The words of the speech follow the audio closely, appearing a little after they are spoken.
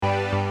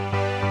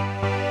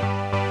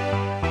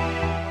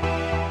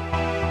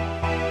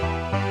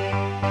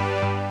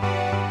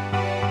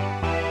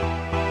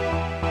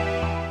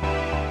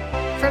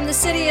the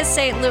city of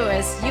St.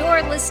 Louis,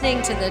 you're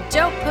listening to the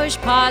Don't Push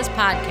Pause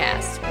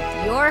podcast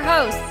with your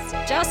hosts,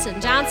 Justin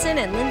Johnson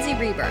and Lindsay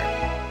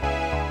Reber.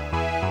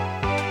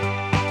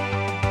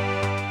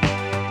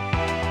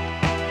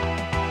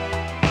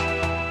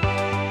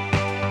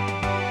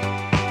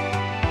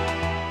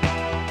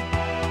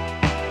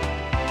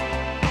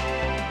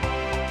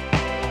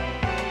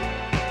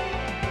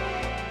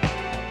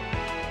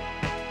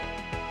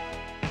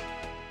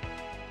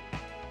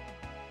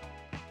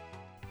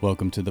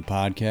 Welcome to the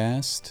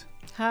podcast.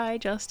 Hi,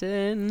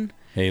 Justin.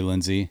 Hey,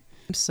 Lindsay.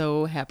 I'm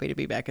so happy to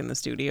be back in the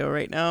studio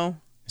right now.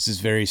 This is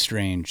very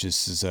strange.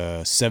 This is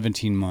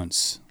 17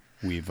 months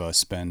we've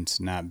spent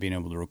not being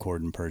able to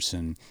record in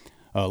person.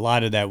 A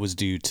lot of that was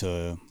due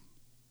to,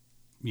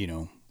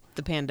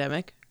 The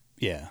pandemic.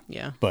 Yeah.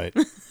 Yeah. But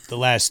the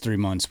last 3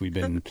 months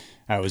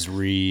I was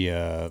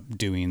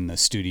doing the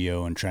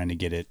studio and trying to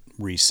get it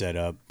reset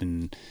up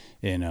and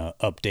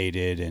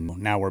updated, and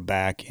now we're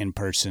back in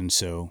person,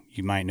 so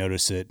you might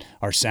notice that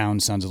our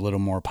sound sounds a little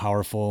more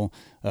powerful.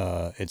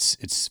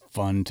 It's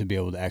fun to be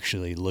able to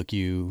actually look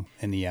you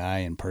in the eye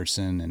in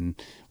person, and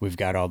we've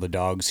got all the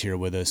dogs here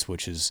with us,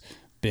 which has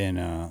been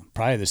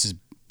probably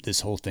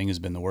this whole thing has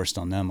been the worst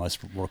on them, us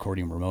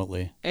recording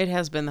remotely. It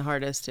has been the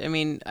hardest. I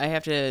mean,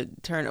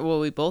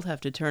 we both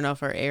have to turn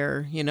off our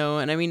air,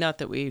 and I mean, not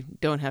that we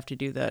don't have to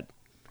do that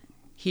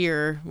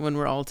here when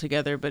we're all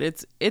together, but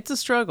it's a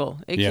struggle.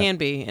 It can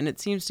be, and it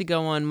seems to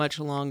go on much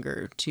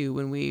longer too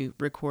when we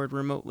record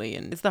remotely.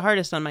 And it's the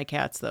hardest on my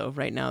cats though.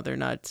 Right now they're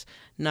not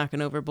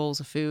knocking over bowls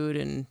of food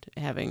and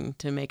having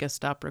to make us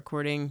stop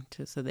recording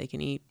so they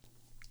can eat.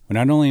 Well,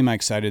 not only am I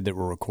excited that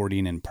we're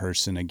recording in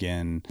person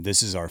again,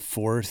 this is our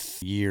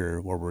 4th year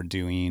where we're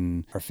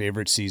doing our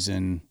favorite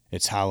season.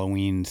 It's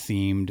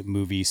Halloween-themed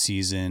movie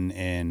season,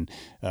 and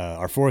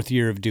our 4th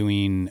year of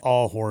doing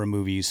all horror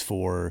movies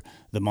for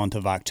the month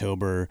of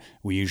October.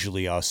 We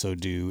usually also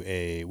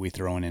we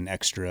throw in an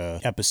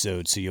extra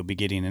episode, so you'll be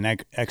getting an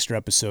extra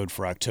episode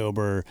for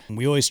October.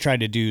 We always try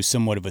to do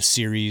somewhat of a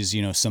series,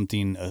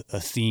 something, a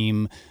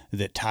theme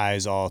that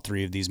ties all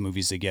 3 of these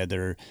movies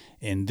together.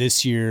 And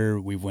this year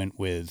we went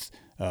with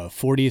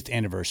 40th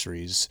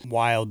anniversaries.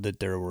 Wild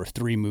that there were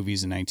 3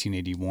 movies in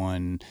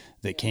 1981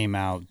 that came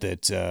out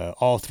that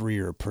all 3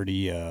 are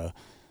pretty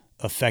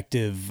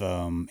effective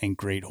and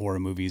great horror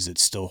movies that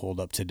still hold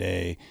up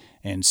today.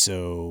 And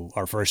so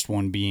our first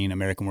one being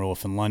American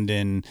Werewolf in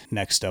London.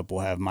 Next up,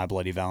 we'll have My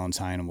Bloody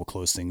Valentine, and we'll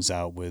close things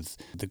out with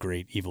The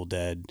Great Evil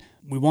Dead.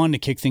 We wanted to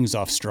kick things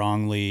off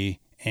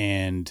strongly.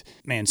 And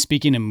man,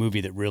 speaking of a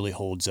movie that really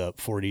holds up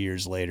 40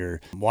 years later,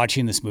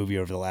 watching this movie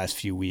over the last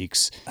few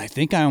weeks, I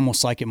think I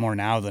almost like it more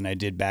now than I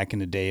did back in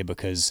the day,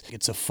 because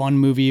it's a fun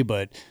movie,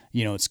 but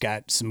it's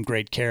got some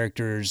great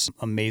characters,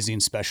 amazing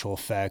special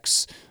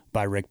effects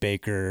by Rick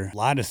Baker, a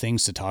lot of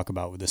things to talk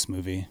about with this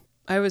movie.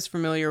 I was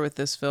familiar with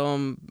this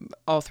film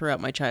all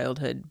throughout my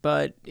childhood,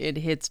 but it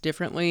hits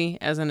differently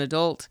as an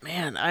adult.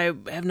 Man, I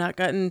have not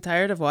gotten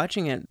tired of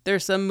watching it.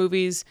 There's some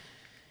movies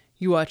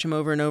you watch them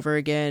over and over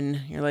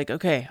again. You're like,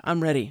 okay,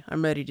 I'm ready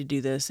to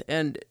do this.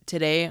 And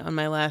today, on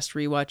my last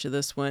rewatch of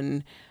this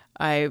one,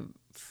 I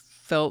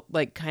felt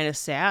like kind of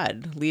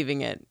sad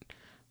leaving it.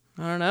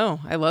 I don't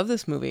know. I love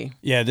this movie.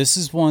 Yeah, this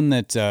is one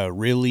that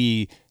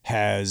really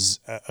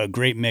has a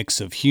great mix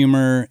of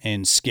humor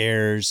and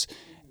scares,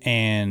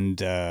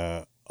 and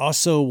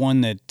also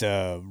one that,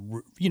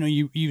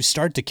 you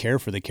start to care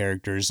for the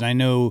characters. And I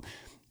know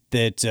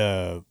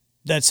that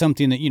that's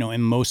something that,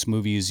 in most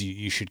movies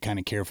you should kind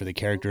of care for the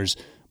characters,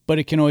 but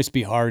it can always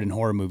be hard in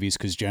horror movies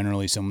because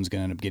generally someone's going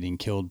to end up getting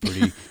killed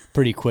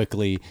pretty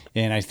quickly.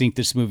 And I think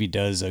this movie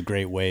does a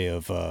great way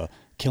of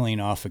killing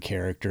off a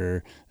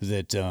character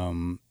that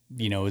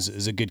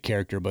is a good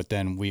character, but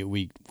then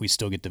we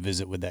still get to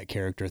visit with that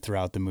character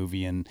throughout the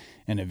movie in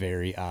a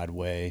very odd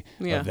way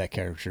of that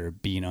character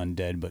being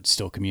undead but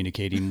still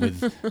communicating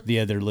with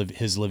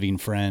his living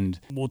friend.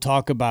 We'll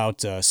talk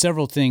about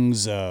several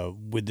things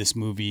with this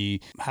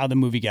movie, how the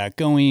movie got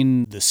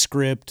going, the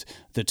script,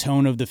 the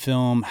tone of the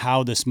film,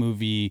 how this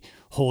movie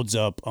holds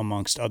up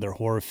amongst other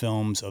horror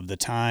films of the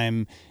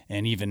time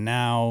and even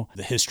now,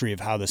 the history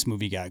of how this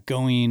movie got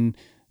going,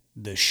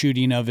 the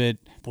shooting of it.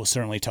 We'll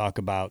certainly talk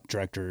about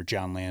director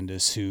John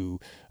Landis, who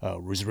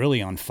was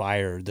really on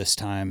fire this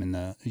time in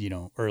the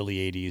early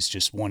 80s,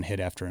 just one hit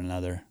after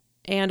another.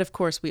 And of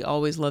course, we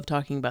always love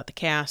talking about the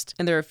cast,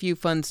 and there are a few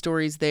fun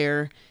stories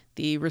there.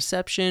 The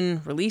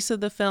reception, release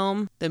of the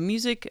film, the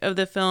music of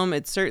the film,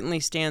 it certainly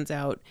stands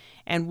out,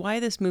 and why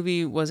this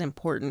movie was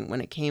important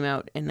when it came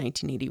out in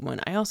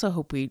 1981. I also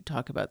hope we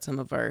talk about some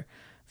of our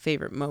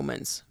favorite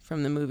moments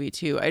from the movie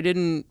too. I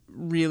didn't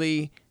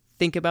really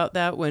think about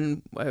that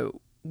when I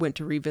went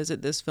to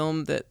revisit this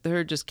film, that there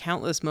are just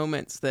countless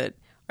moments that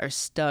are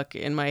stuck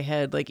in my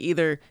head, like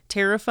either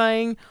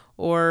terrifying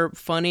or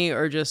funny,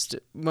 or just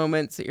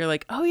moments that you're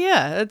like, oh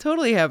yeah, that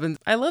totally happens.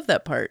 I love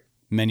that part.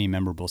 Many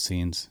memorable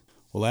scenes.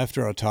 Well,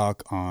 after our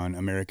talk on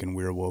American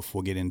Werewolf,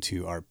 we'll get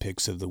into our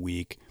picks of the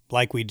week.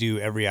 like we do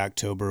every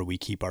October, we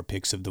keep our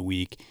picks of the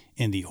week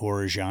in the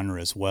horror genre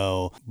as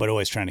well, but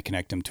always trying to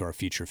connect them to our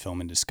feature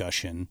film and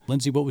discussion.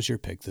 Lindsay, what was your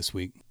pick this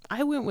week?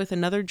 I went with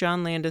another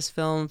John Landis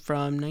film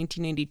from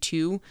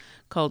 1982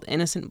 called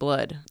Innocent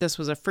Blood. This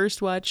was a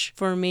first watch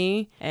for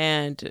me,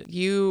 and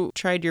you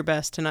tried your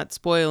best to not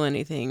spoil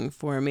anything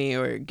for me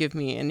or give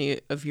me any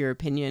of your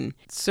opinion.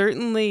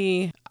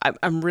 Certainly,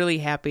 I'm really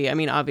happy. I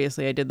mean,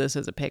 obviously, I did this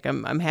as a pick.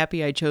 I'm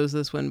happy I chose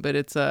this one, but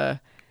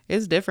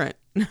it's different.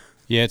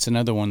 Yeah, it's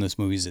another one of those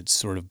movies that's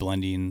sort of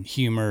blending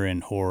humor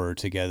and horror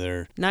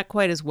together. Not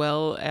quite as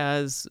well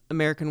as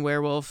American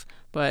Werewolf,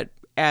 but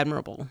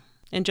admirable.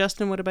 And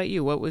Justin, what about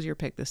you? What was your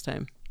pick this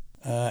time?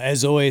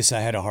 As always,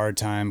 I had a hard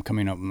time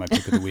coming up with my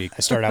pick of the week.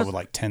 I start out with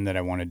like 10 that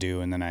I want to do,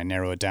 and then I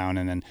narrow it down,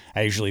 and then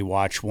I usually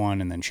watch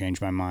one and then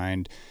change my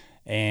mind.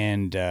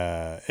 And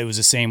it was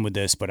the same with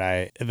this, but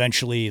I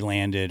eventually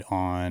landed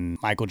on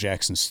Michael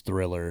Jackson's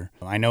Thriller.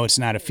 I know it's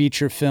not a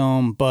feature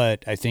film,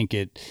 but I think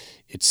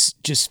it's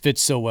just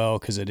fits so well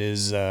because it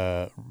is,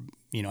 has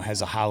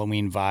a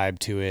Halloween vibe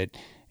to it.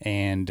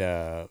 And,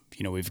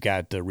 we've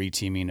got the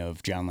reteaming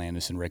of John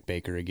Landis and Rick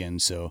Baker again,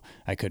 so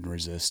I couldn't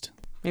resist.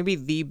 Maybe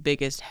the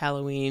biggest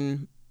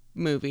Halloween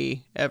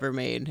movie ever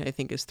made, I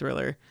think, is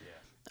Thriller.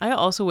 I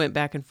also went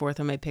back and forth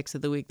on my picks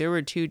of the week. There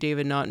were 2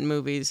 David Naughton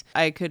movies.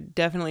 I could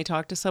definitely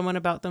talk to someone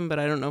about them, but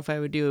I don't know if I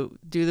would do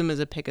them as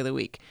a pick of the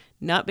week.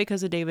 Not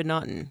because of David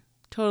Naughton.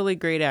 Totally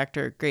great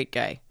actor, great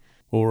guy.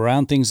 Well, we'll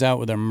round things out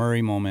with our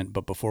Murray moment,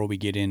 but before we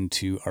get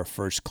into our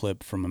first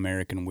clip from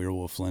American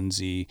Werewolf,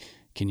 Lindsay,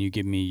 can you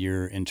give me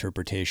your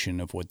interpretation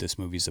of what this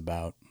movie's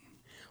about?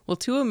 Well,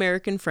 2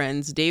 American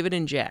friends, David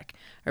and Jack,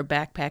 are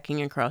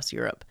backpacking across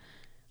Europe.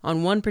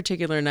 On one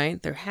particular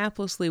night, they're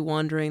haplessly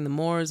wandering the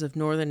moors of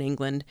northern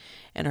England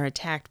and are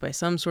attacked by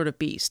some sort of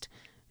beast.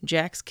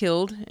 Jack's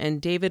killed,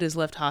 and David is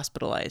left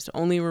hospitalized,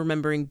 only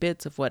remembering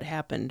bits of what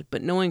happened,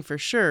 but knowing for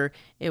sure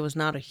it was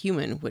not a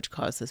human which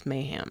caused this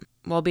mayhem.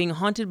 While being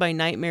haunted by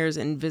nightmares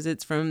and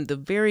visits from the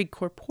very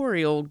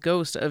corporeal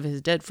ghost of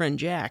his dead friend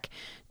Jack,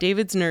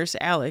 David's nurse,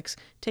 Alex,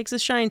 takes a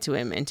shine to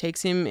him and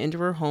takes him into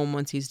her home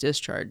once he's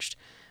discharged.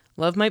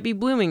 Love might be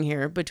blooming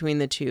here between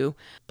the two,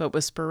 but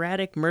with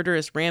sporadic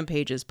murderous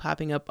rampages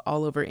popping up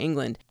all over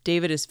England,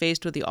 David is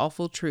faced with the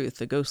awful truth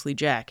the ghostly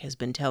Jack has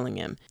been telling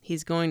him.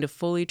 He's going to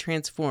fully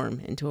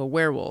transform into a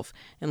werewolf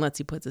unless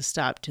he puts a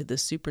stop to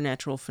this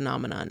supernatural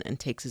phenomenon and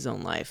takes his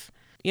own life.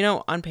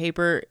 On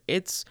paper,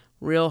 it's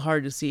real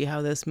hard to see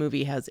how this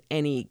movie has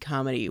any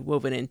comedy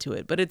woven into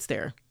it, but it's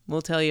there.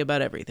 We'll tell you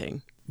about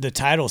everything. The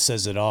title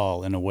says it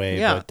all in a way,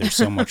 Yeah. But there's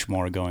so much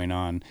more going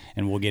on,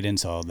 and we'll get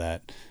into all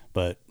that.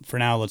 But for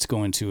now, let's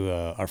go into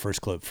our first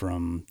clip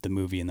from the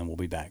movie, and then we'll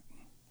be back.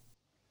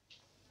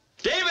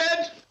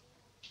 David!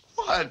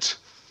 What?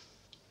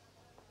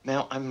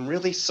 Now, I'm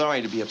really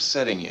sorry to be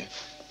upsetting you,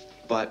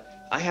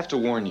 but I have to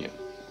warn you.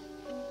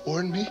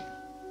 Warn me?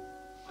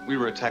 We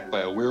were attacked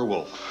by a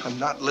werewolf I'm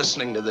not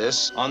listening to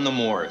this. on the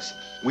moors.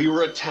 We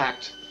were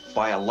attacked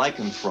by a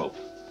lycanthrope,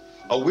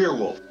 a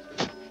werewolf.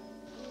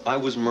 I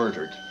was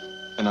murdered,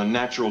 an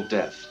unnatural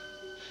death.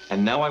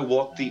 And now I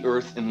walk the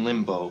earth in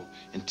limbo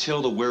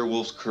until the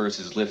werewolf's curse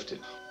is lifted.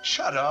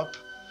 Shut up.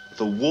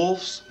 The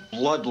wolf's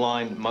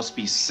bloodline must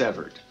be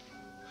severed.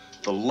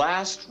 The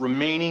last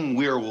remaining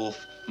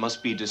werewolf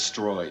must be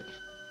destroyed.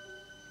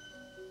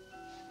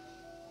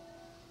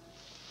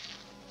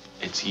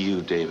 It's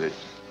you, David.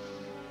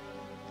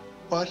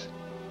 What?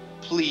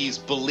 Please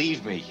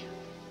believe me.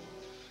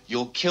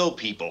 You'll kill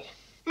people.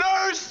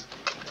 Nurse!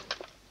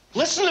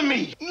 Listen to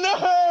me!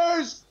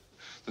 Nurse!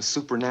 The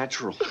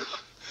supernatural,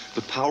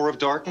 the power of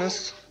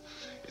darkness,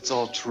 it's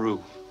all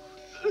true.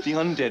 The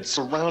undead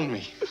surround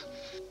me.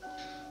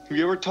 Have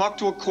you ever talked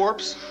to a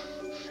corpse?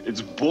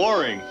 It's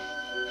boring.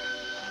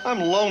 I'm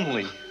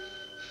lonely.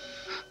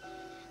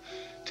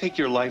 Take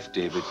your life,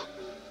 David.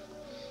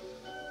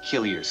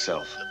 Kill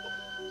yourself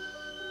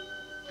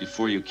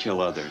before you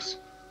kill others.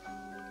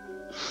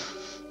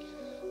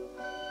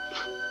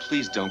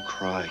 Please don't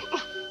cry.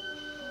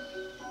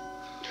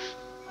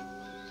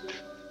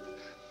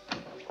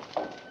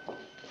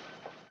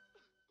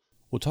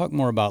 We'll talk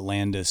more about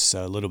Landis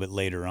a little bit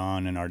later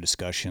on in our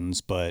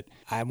discussions, but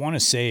I want to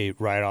say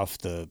right off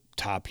the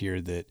top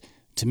here that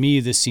to me,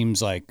 this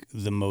seems like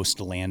the most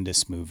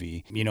Landis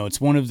movie.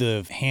 It's one of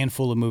the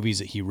handful of movies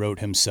that he wrote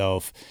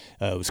himself.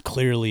 It was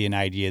clearly an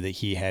idea that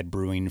he had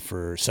brewing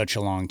for such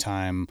a long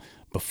time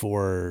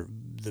before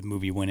the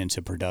movie went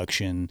into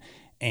production.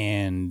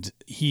 And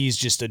he's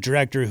just a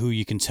director who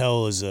you can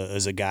tell is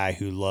a guy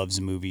who loves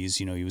movies.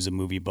 He was a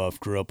movie buff,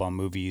 grew up on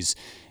movies,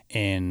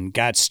 and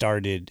got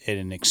started at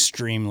an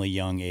extremely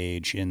young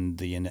age in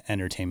the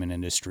entertainment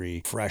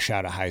industry, fresh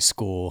out of high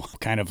school,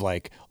 kind of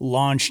like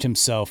launched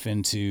himself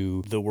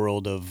into the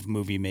world of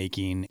movie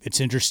making.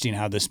 It's interesting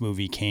how this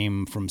movie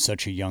came from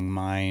such a young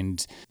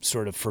mind,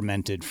 sort of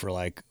fermented for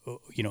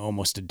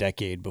almost a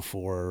decade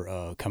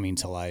before coming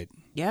to light.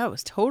 Yeah, it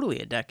was totally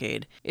a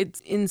decade.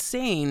 It's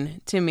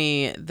insane to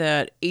me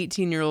that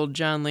 18-year-old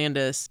John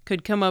Landis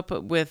could come up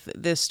with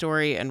this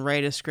story and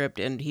write a script,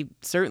 and he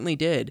certainly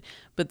did.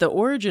 But the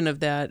origin of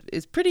that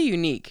is pretty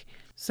unique.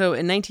 So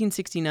in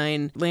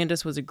 1969,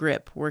 Landis was a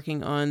grip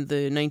working on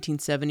the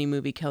 1970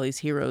 movie Kelly's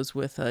Heroes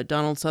with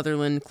Donald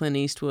Sutherland, Clint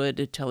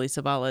Eastwood, Telly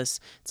Savalas.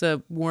 It's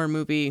a war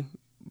movie.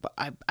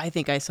 I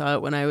think I saw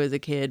it when I was a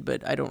kid,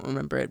 but I don't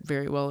remember it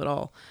very well at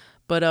all.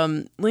 But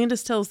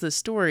Landis tells this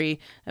story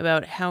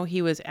about how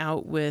he was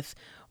out with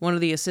one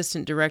of the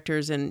assistant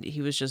directors and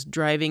he was just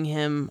driving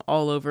him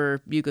all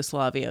over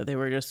Yugoslavia. They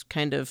were just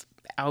kind of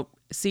out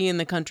seeing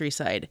the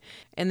countryside.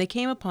 And they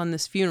came upon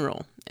this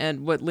funeral,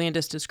 and what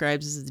Landis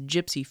describes as a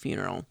gypsy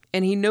funeral.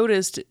 And he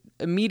noticed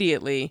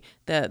immediately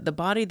that the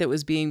body that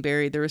was being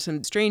buried, there were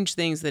some strange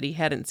things that he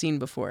hadn't seen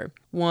before.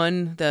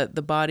 One, that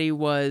the body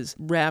was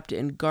wrapped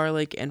in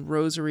garlic and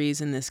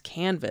rosaries in this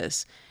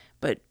canvas.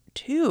 But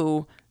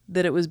two,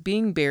 that it was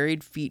being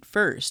buried feet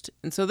first.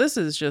 And so this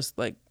is just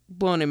like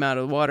blown him out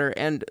of the water.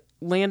 And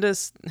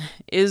Landis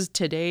is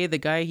today the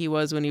guy he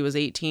was when he was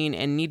 18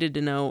 and needed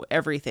to know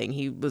everything.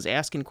 He was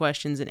asking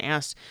questions and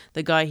asked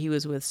the guy he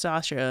was with,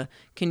 Sasha,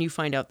 can you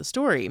find out the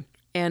story?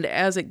 And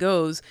as it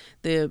goes,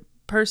 the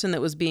person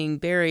that was being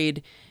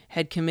buried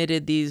had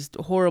committed these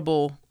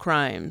horrible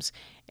crimes.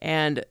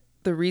 And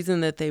the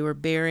reason that they were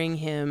burying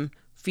him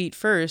feet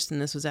first,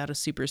 and this was out of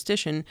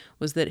superstition,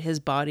 was that his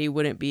body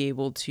wouldn't be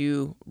able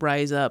to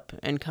rise up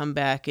and come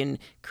back and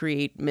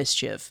create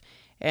mischief.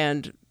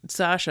 And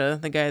Sasha,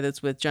 the guy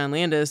that's with John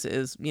Landis,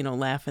 is,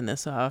 laughing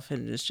this off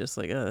and it's just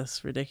like, oh,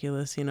 that's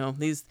ridiculous,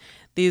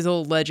 these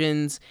old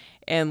legends.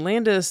 And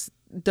Landis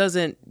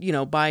doesn't,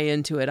 buy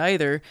into it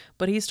either,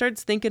 but he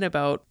starts thinking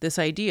about this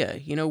idea.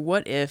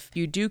 What if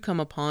you do come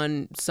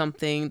upon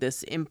something,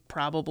 this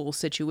improbable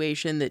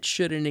situation that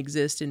shouldn't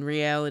exist in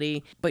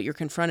reality, but you're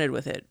confronted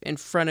with it in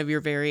front of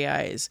your very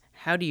eyes?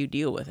 How do you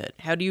deal with it?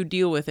 How do you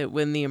deal with it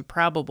when the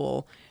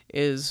improbable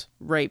is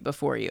right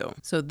before you?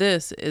 So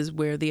this is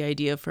where the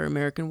idea for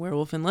American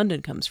Werewolf in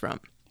London comes from.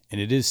 And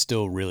it is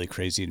still really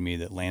crazy to me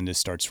that Landis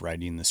starts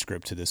writing the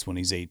script to this when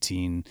he's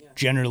 18. Yeah.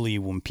 Generally,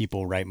 when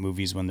people write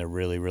movies when they're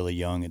really, really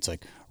young, it's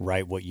like,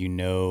 write what you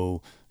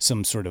know,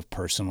 some sort of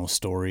personal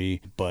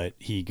story. But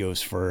he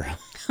goes for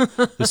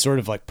the sort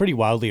of like pretty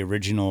wildly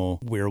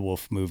original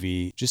werewolf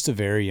movie. Just a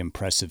very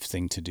impressive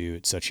thing to do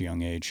at such a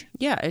young age.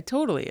 Yeah, it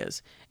totally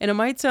is. And it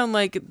might sound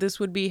like this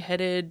would be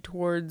headed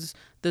towards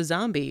the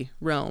zombie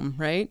realm,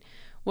 right?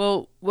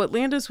 Well, what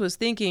Landis was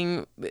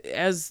thinking,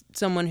 as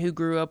someone who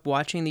grew up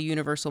watching the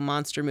Universal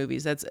monster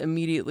movies, that's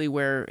immediately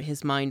where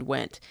his mind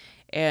went.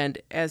 And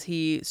as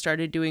he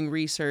started doing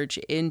research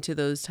into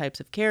those types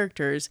of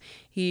characters,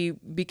 he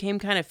became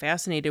kind of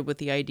fascinated with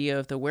the idea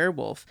of the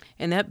werewolf.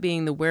 And that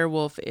being, the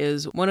werewolf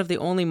is one of the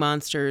only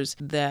monsters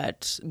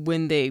that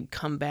when they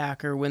come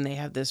back or when they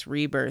have this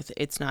rebirth,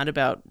 it's not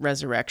about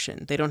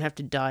resurrection. They don't have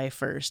to die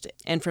first.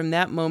 And from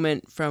that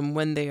moment, from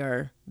when they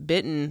are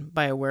bitten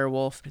by a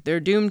werewolf, they're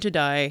doomed to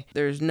die.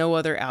 There's no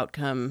other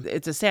outcome.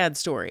 It's a sad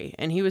story.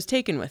 And he was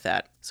taken with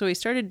that. So he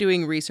started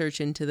doing research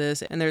into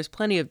this, and there's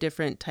plenty of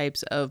different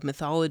types of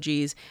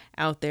mythologies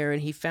out there.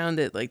 And he found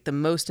that like the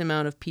most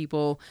amount of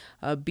people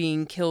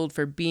being killed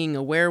for being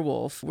a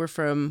werewolf were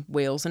from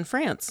Wales and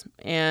France.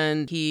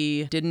 And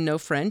he didn't know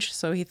French,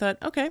 so he thought,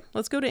 okay,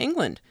 let's go to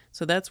England.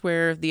 So that's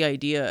where the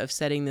idea of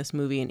setting this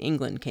movie in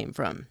England came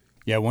from.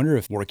 Yeah, I wonder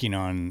if working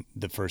on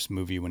the first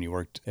movie when he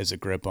worked as a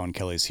grip on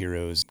Kelly's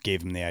Heroes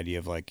gave him the idea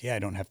of like, yeah, I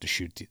don't have to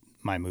shoot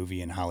my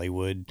movie in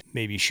Hollywood.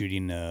 Maybe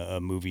shooting a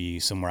movie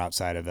somewhere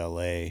outside of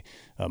LA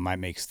might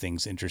make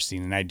things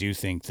interesting. And I do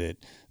think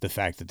that the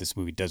fact that this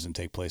movie doesn't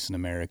take place in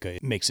America,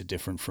 it makes it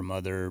different from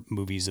other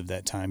movies of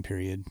that time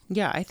period.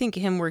 Yeah, I think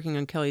him working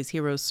on Kelly's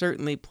Heroes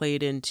certainly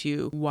played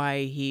into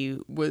why he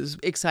was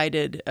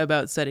excited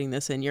about setting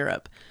this in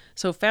Europe.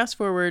 So fast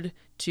forward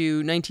to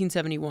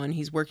 1971,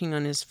 he's working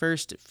on his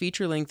first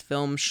feature-length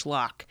film,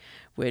 Schlock,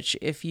 which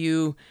if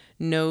you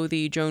know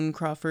the Joan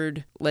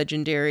Crawford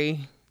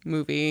legendary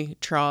movie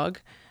Trog,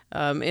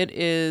 it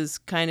is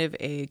kind of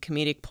a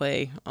comedic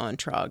play on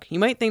Trog. You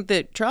might think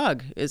that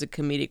Trog is a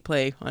comedic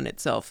play on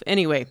itself.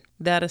 Anyway,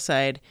 that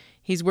aside,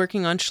 he's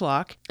working on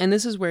Schlock, and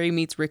this is where he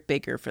meets Rick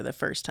Baker for the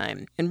first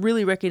time and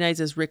really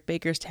recognizes Rick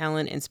Baker's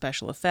talent in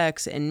special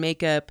effects and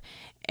makeup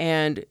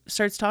and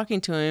starts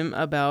talking to him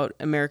about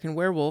American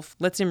Werewolf,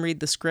 lets him read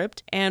the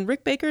script, and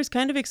Rick Baker is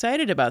kind of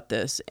excited about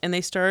this, and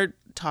they start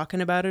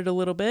talking about it a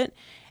little bit.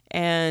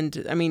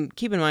 And I mean,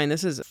 keep in mind,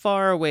 this is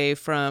far away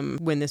from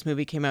when this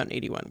movie came out in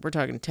 81. We're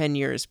talking 10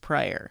 years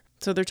prior.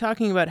 So they're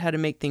talking about how to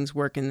make things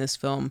work in this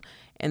film.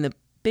 And the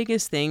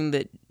biggest thing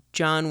that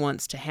John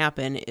wants to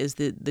happen is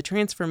that the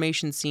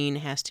transformation scene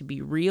has to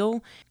be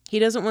real. He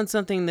doesn't want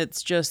something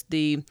that's just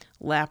the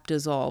lap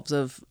dissolves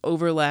of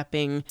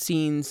overlapping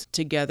scenes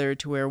together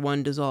to where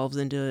one dissolves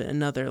into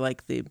another,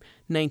 like the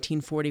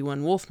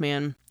 1941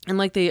 Wolfman. And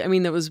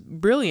that was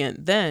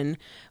brilliant then,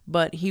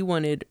 but he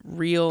wanted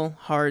real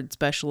hard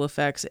special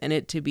effects and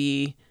it to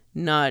be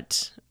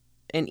not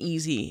an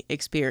easy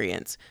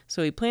experience.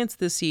 So he plants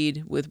the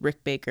seed with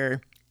Rick Baker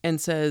and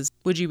says,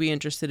 Would you be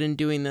interested in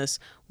doing this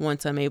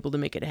once I'm able to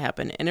make it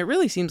happen? And it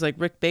really seems like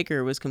Rick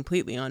Baker was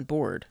completely on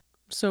board.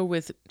 So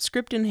with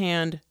script in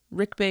hand,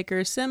 Rick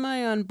Baker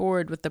semi on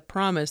board with the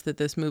promise that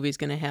this movie is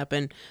going to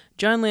happen,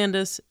 John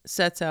Landis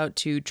sets out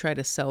to try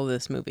to sell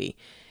this movie.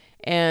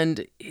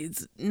 And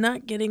it's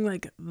not getting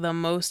like the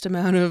most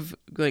amount of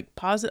like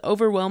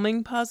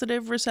overwhelming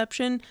positive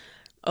reception.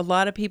 A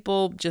lot of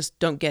people just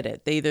don't get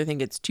it. They either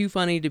think it's too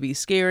funny to be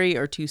scary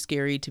or too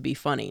scary to be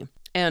funny.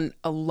 And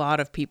a lot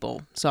of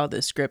people saw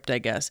this script, I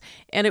guess.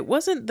 And it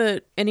wasn't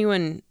that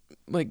anyone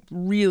like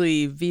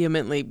really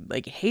vehemently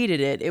like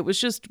hated it. It was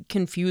just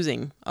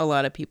confusing a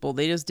lot of people.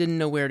 They just didn't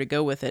know where to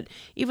go with it,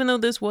 even though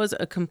this was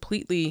a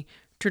completely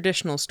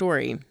traditional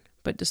story.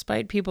 But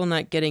despite people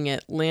not getting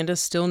it,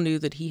 Landis still knew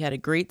that he had a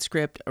great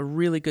script, a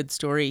really good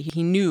story.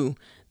 He knew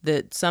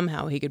that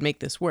somehow he could make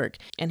this work.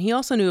 And he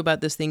also knew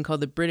about this thing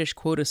called the British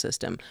quota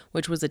system,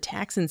 which was a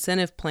tax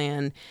incentive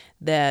plan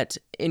that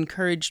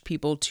encouraged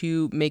people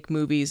to make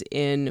movies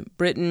in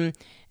Britain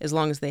as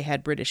long as they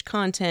had British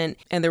content.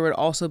 And there would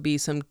also be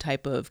some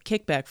type of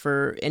kickback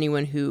for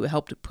anyone who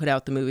helped put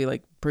out the movie,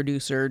 like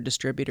producer,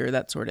 distributor,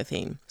 that sort of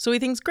thing. So he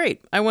thinks,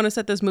 great, I want to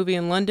set this movie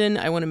in London.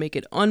 I want to make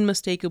it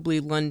unmistakably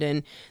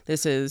London.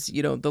 This is,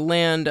 the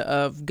land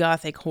of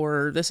gothic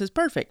horror. This is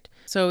perfect.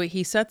 So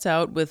he sets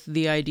out with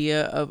the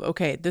idea of,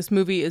 okay, this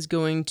movie is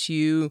going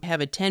to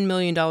have a $10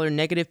 million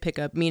negative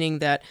pickup, meaning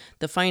that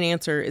the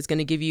financer is going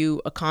to give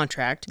you a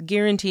contract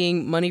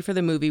guaranteeing money for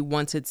the movie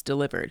once it's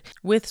delivered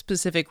with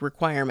specific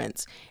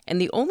requirements.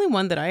 And the only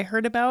one that I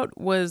heard about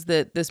was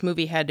that this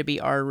movie had to be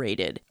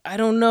R-rated. I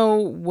don't know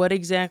what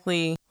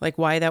exactly, like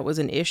why that was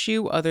an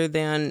issue, other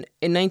than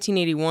in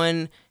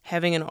 1981,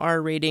 having an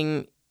R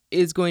rating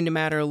is going to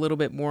matter a little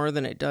bit more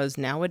than it does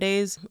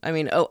nowadays. I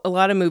mean, a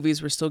lot of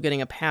movies were still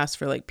getting a pass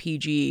for like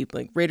PG,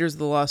 like Raiders of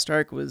the Lost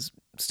Ark was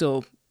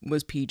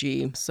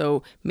PG.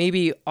 So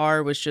maybe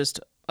R was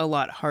just a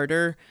lot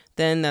harder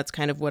then. That's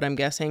kind of what I'm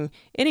guessing.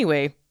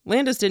 Anyway,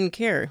 Landis didn't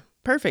care.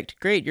 Perfect.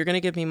 Great. You're going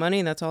to give me money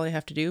and that's all I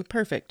have to do.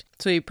 Perfect.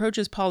 So he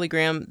approaches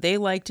Polygram. They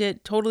liked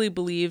it, totally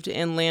believed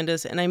in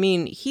Landis. And I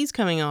mean, he's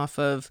coming off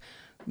of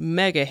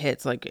mega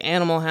hits like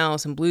Animal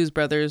House and Blues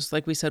Brothers.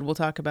 Like we said, we'll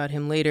talk about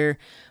him later,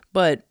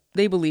 but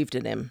they believed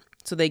in him.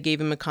 So they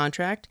gave him a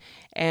contract.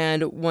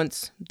 And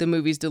once the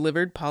movie's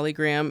delivered,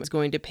 Polygram is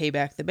going to pay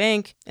back the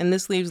bank. And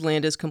this leaves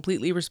Landis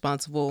completely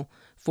responsible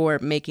for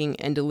making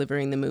and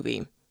delivering the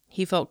movie.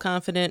 He felt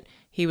confident.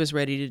 He was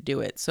ready to do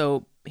it.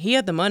 So he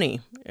had the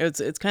money.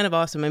 It's kind of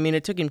awesome. I mean,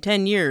 it took him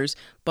 10 years,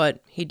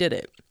 but he did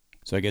it.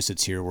 So I guess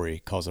it's here where he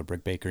calls up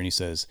Rick Baker and he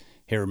says,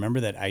 hey, remember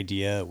that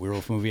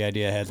werewolf movie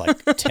idea I had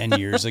like 10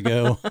 years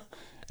ago?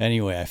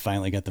 Anyway, I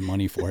finally got the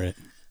money for it.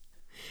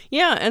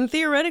 Yeah, and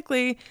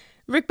theoretically,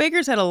 Rick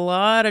Baker's had a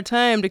lot of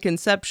time to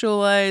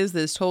conceptualize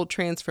this whole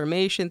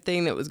transformation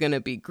thing that was going to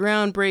be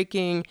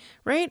groundbreaking,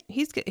 right?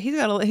 He's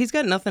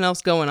got nothing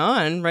else going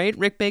on, right?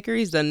 Rick Baker,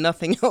 he's done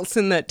nothing else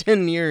in that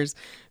 10 years.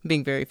 I'm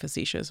being very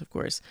facetious, of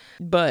course.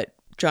 But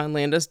John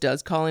Landis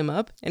does call him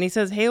up and he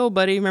says, hey, old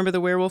buddy, remember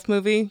the werewolf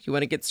movie? You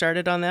want to get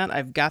started on that?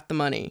 I've got the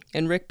money.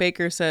 And Rick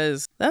Baker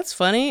says, that's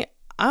funny.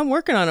 I'm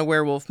working on a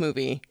werewolf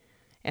movie.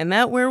 And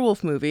that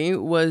werewolf movie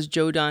was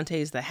Joe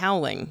Dante's The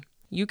Howling.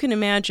 You can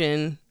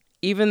imagine,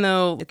 even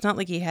though it's not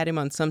like he had him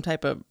on some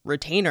type of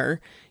retainer,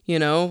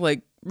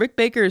 like Rick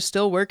Baker is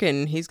still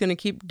working. He's going to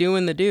keep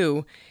doing the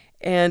do.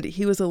 And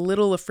he was a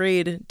little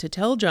afraid to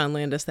tell John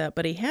Landis that,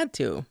 but he had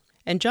to.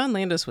 And John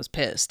Landis was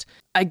pissed.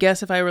 I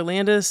guess if I were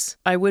Landis,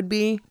 I would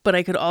be, but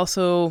I could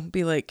also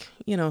be like,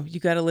 you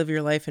got to live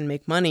your life and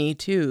make money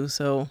too.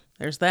 So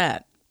there's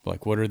that.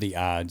 Like, what are the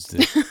odds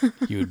that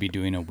you would be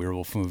doing a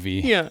werewolf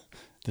movie at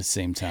the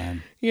same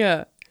time?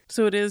 Yeah.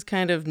 So it is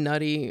kind of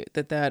nutty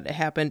that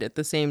happened at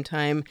the same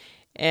time.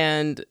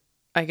 And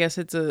I guess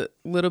it's a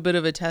little bit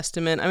of a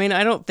testament. I mean,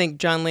 I don't think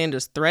John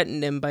Landis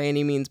threatened him by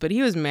any means, but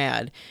he was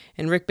mad.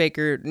 And Rick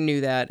Baker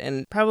knew that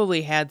and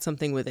probably had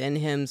something within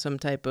him, some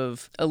type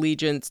of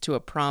allegiance to a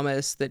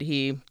promise that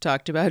he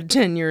talked about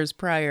 10 years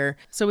prior.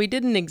 So he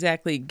didn't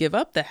exactly give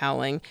up The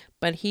Howling,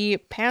 but he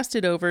passed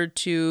it over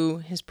to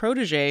his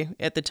protege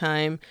at the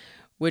time,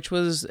 which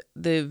was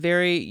the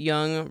very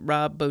young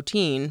Rob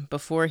Bottin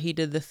before he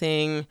did the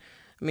thing,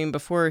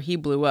 before he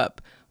blew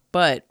up.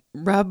 But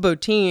Rob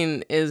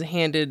Bottin is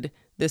handed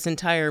this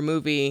entire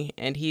movie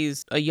and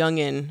he's a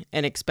youngin'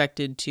 and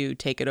expected to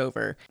take it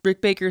over.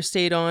 Rick Baker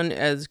stayed on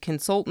as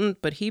consultant,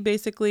 but he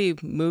basically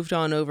moved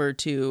on over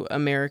to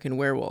American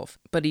Werewolf.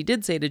 But he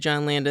did say to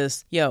John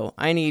Landis, yo,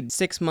 I need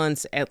 6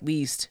 months at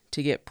least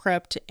to get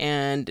prepped,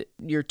 and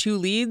your 2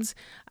 leads,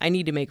 I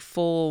need to make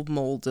full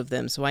molds of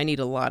them, so I need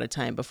a lot of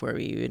time before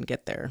we even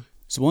get there.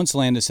 So once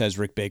Landis has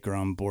Rick Baker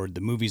on board, the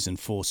movie's in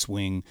full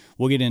swing.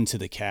 We'll get into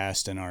the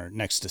cast in our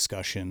next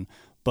discussion,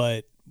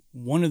 but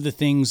one of the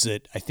things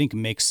that I think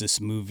makes this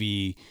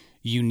movie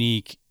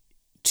unique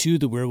to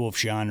the werewolf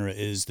genre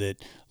is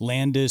that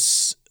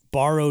Landis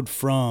borrowed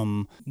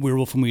from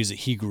werewolf movies that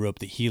he grew up,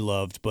 that he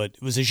loved, but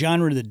it was a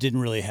genre that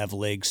didn't really have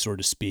legs, so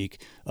to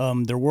speak.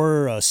 There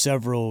were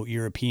several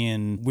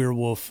European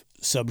werewolf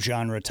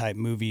subgenre type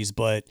movies,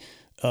 but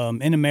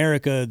in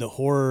America, the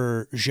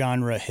horror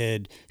genre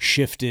had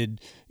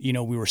shifted.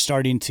 We were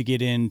starting to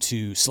get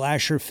into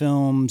slasher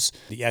films.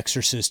 The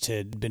Exorcist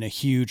had been a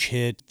huge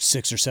hit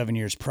 6 or 7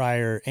 years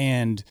prior,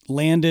 and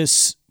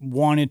Landis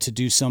wanted to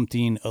do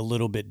something a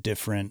little bit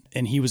different.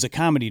 And he was a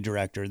comedy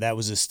director. That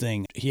was his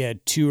thing. He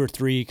had 2 or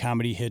 3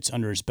 comedy hits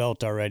under his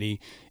belt already,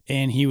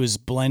 and he was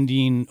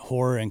blending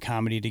horror and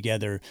comedy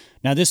together.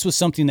 Now, this was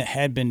something that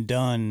had been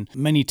done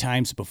many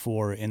times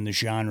before in the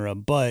genre,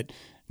 but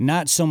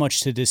not so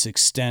much to this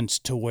extent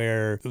to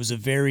where it was a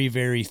very,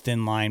 very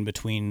thin line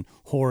between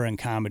horror and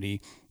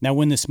comedy. Now,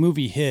 when this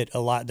movie hit,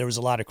 there was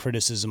a lot of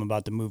criticism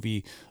about the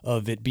movie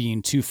of it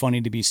being too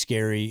funny to be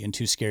scary and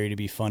too scary to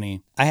be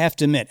funny. I have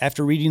to admit,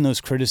 after reading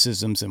those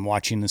criticisms and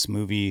watching this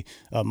movie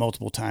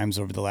multiple times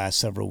over the last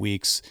several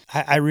weeks,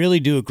 I really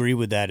do agree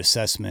with that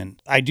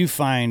assessment. I do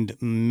find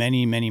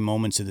many, many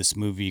moments of this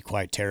movie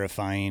quite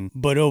terrifying,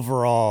 but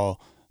overall,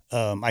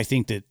 I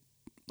think that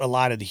a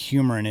lot of the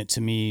humor in it,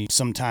 to me,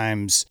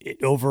 sometimes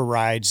it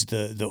overrides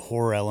the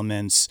horror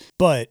elements.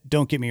 But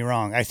don't get me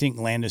wrong, I think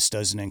Landis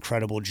does an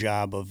incredible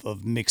job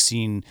of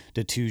mixing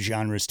the two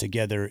genres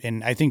together.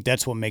 And I think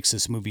that's what makes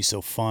this movie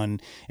so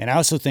fun. And I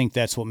also think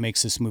that's what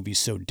makes this movie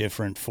so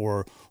different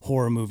for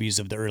horror movies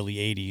of the early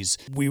 80s.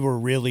 We were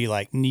really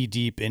like knee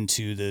deep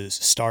into the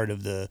start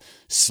of the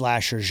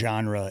slasher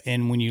genre.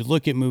 And when you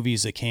look at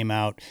movies that came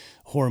out,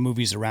 horror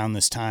movies around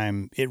this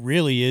time, it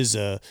really is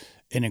an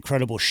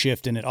incredible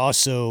shift. And it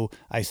also,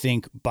 I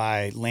think,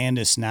 by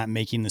Landis not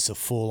making this a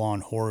full-on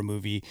horror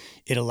movie,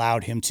 it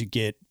allowed him to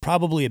get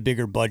probably a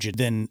bigger budget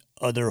than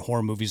other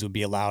horror movies would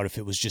be allowed if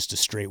it was just a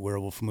straight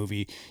werewolf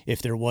movie,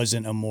 if there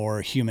wasn't a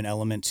more human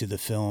element to the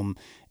film,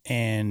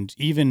 and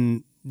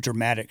even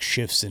dramatic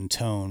shifts in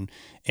tone.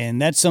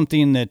 And that's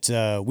something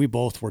that we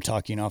both were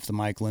talking off the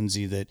mic,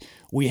 Lindsay, that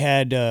we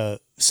had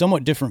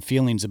somewhat different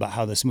feelings about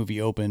how this movie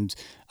opened.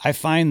 I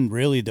find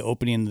really the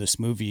opening of this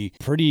movie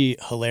pretty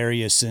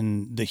hilarious,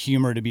 and the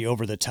humor to be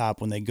over the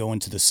top when they go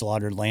into the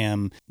slaughtered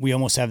lamb. We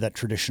almost have that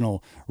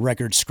traditional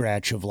record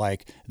scratch of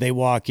like, they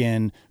walk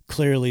in,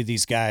 clearly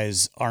these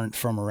guys aren't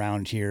from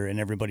around here, and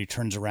everybody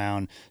turns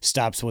around,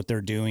 stops what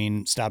they're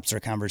doing, stops their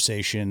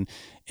conversation,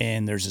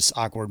 and there's this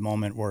awkward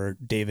moment where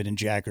David and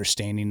Jack are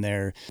standing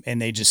there,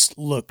 and they just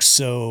look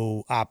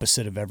so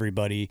opposite of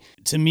everybody.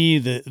 To me,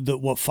 the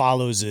what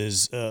follows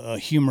is a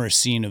humorous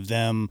scene of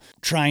them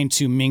trying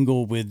to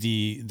mingle with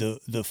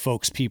the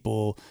folks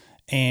people,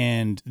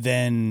 and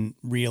then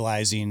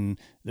realizing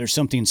there's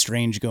something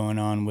strange going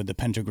on with the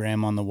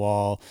pentagram on the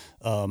wall,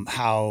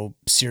 how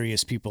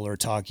serious people are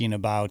talking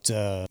about,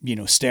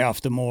 stay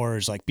off the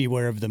moors, like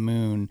beware of the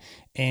moon.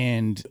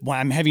 And why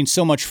I'm having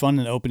so much fun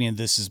in the opening of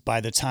this is by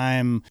the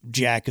time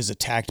Jack is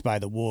attacked by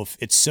the wolf,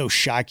 it's so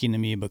shocking to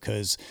me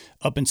because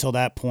up until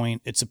that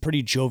point, it's a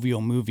pretty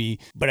jovial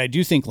movie. But I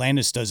do think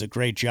Landis does a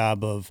great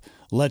job of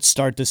let's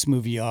start this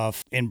movie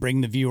off and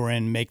bring the viewer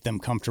in, make them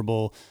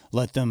comfortable,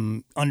 let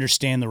them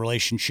understand the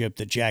relationship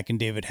that Jack and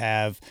David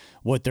have,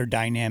 what their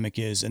dynamic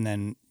is, and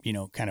then,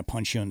 kind of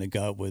punch you in the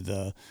gut with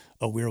a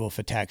werewolf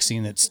attack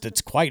scene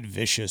that's quite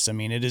vicious. I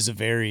mean, it is a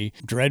very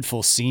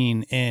dreadful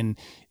scene, and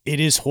it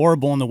is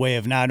horrible in the way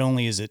of not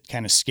only is it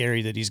kind of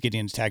scary that he's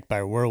getting attacked by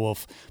a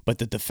werewolf, but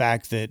that the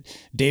fact that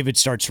David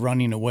starts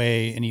running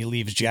away and he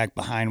leaves Jack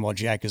behind while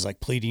Jack is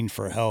like pleading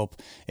for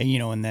help, and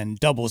and then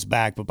doubles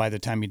back. But by the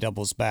time he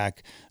doubles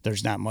back,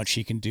 there's not much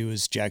he can do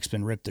as Jack's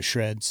been ripped to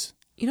shreds.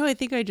 I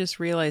think I just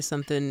realized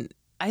something.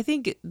 I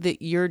think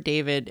that you're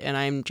David and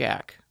I'm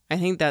Jack. I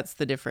think that's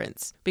the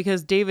difference,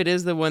 because David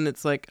is the one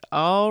that's like,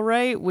 all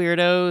right,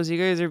 weirdos, you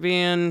guys are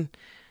being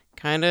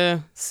kind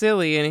of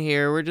silly in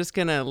here. We're just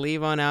going to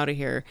leave on out of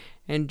here.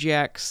 And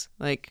Jack's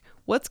like,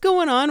 what's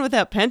going on with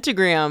that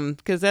pentagram?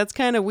 Because that's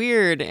kind of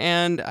weird.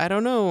 And I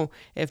don't know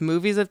if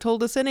movies have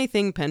told us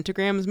anything.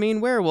 Pentagrams mean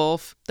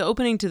werewolf. The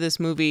opening to this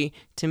movie,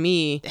 to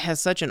me,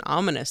 has such an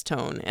ominous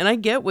tone. And I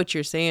get what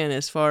you're saying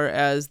as far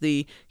as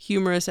the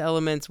humorous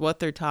elements, what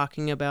they're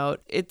talking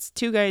about. It's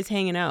two guys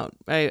hanging out.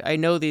 I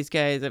know these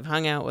guys. I've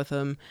hung out with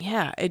them.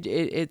 Yeah,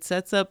 it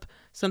sets up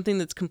something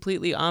that's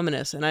completely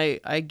ominous. And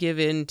I give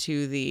in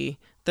to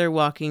they're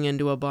walking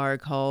into a bar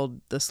called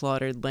The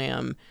Slaughtered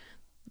Lamb.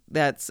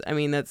 That's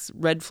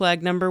red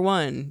flag number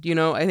 1.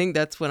 I think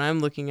that's what I'm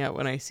looking at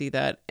when I see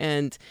that.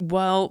 And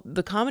while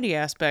the comedy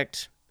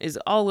aspect is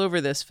all over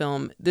this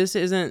film, this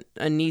isn't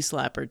a knee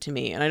slapper to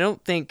me. And I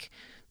don't think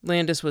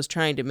Landis was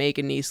trying to make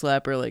a knee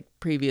slapper like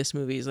previous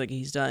movies like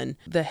he's done.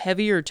 The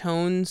heavier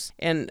tones,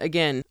 and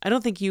again, I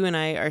don't think you and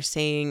I are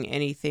saying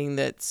anything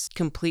that's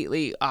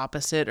completely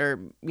opposite or,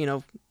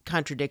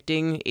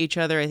 contradicting each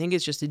other. I think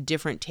it's just a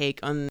different take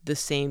on the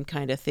same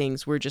kind of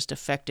things. We're just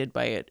affected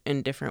by it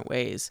in different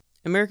ways.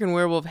 American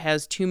Werewolf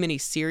has too many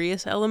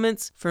serious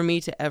elements for me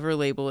to ever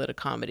label it a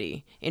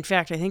comedy. In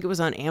fact, I think it was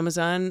on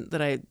Amazon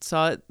that I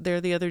saw it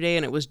there the other day,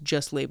 and it was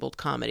just labeled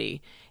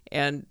comedy.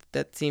 And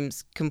that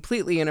seems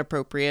completely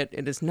inappropriate.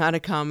 It is not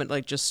a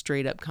like just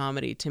straight up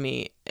comedy to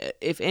me.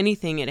 If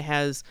anything, it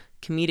has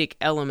comedic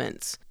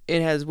elements.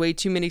 It has way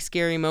too many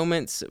scary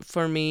moments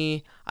for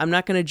me. I'm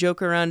not going to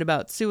joke around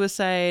about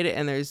suicide.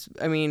 And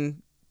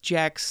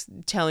Jack's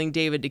telling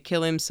David to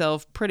kill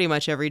himself pretty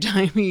much every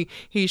time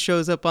he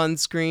shows up on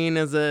screen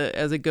as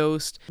a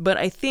ghost. But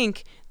I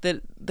think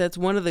that's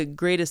one of the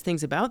greatest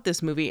things about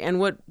this movie, and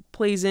what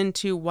plays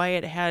into why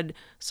it had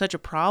such a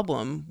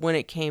problem when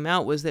it came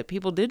out was that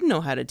people didn't know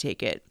how to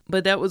take it.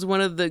 But that was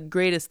one of the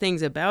greatest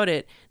things about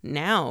it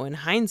now in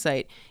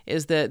hindsight,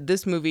 is that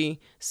this movie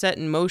set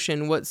in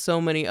motion what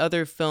so many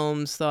other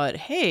films thought,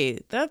 hey,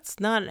 that's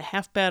not a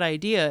half bad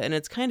idea, and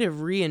it's kind of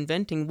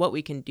reinventing what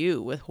we can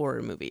do with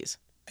horror movies.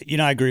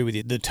 I agree with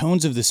you. The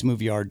tones of this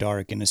movie are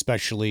dark, and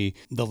especially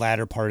the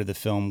latter part of the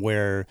film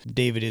where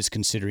David is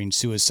considering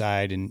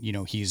suicide and,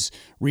 he's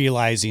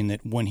realizing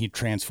that when he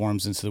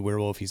transforms into the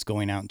werewolf, he's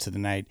going out into the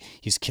night,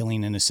 he's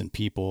killing innocent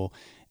people.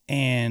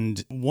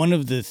 And one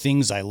of the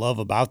things I love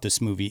about this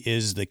movie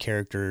is the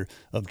character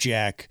of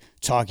Jack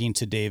talking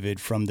to David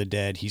from the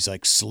dead. He's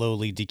like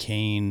slowly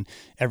decaying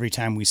every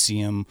time we see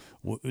him,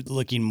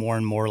 looking more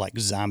and more like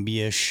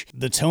zombie-ish.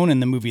 The tone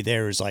in the movie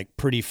there is like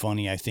pretty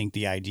funny. I think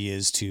the idea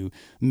is to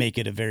make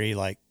it a very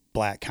like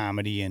black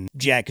comedy, and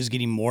Jack is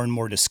getting more and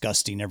more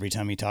disgusting every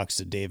time he talks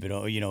to David.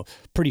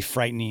 Pretty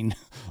frightening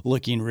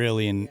looking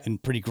really,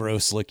 and pretty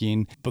gross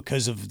looking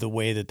because of the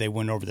way that they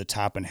went over the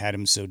top and had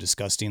him so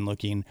disgusting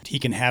looking. He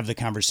can have the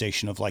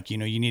conversation of like, you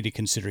need to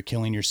consider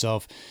killing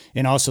yourself.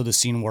 And also the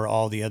scene where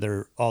all the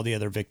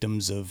other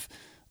victims of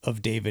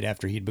David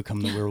after he'd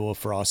become the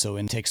werewolf are also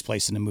and takes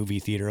place in a movie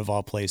theater of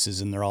all places,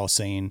 and they're all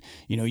saying,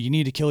 you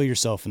need to kill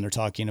yourself, and they're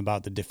talking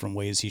about the different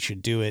ways he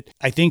should do it.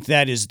 I think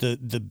that is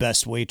the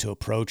best way to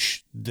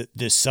approach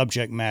this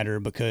subject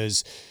matter,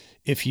 because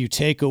if you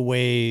take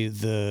away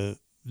the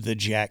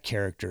Jack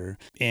character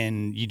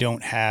and you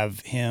don't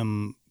have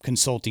him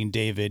consulting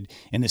David,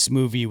 and this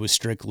movie was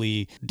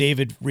strictly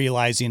David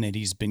realizing that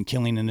he's been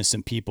killing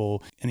innocent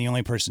people, and the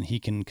only person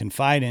he can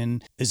confide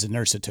in is the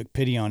nurse that took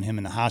pity on him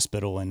in the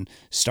hospital and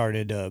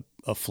started a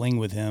fling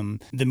with him.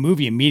 The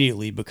movie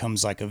immediately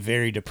becomes like a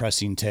very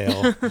depressing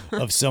tale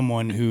of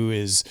someone who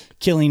is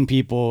killing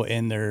people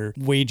and they're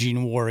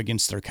waging war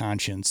against their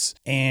conscience.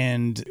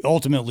 And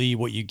ultimately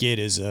what you get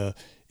is a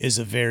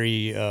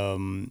very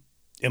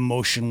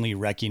emotionally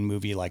wrecking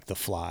movie like The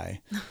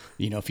Fly,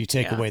 if you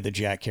take away the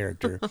Jack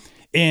character.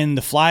 And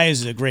The Fly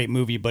is a great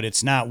movie, but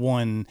it's not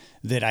one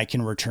that I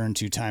can return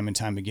to time and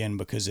time again,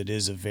 because it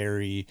is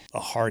a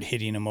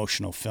hard-hitting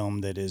emotional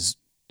film that is,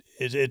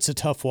 it's a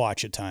tough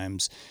watch at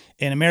times.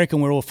 And American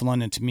Werewolf in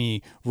London, to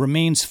me,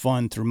 remains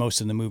fun through most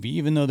of the movie,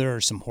 even though there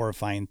are some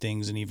horrifying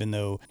things, and even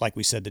though, like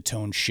we said, the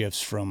tone shifts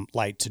from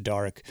light to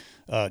dark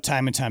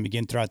time and time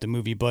again throughout the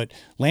movie. But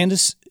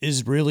Landis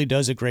really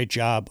does a great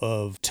job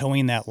of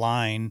towing that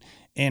line.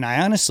 And I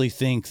honestly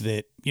think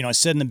that, I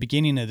said in the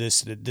beginning of this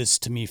that this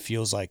to me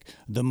feels like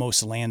the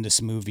most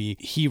Landis movie.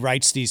 He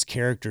writes these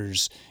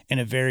characters in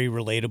a very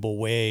relatable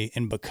way,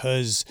 and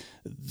because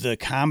the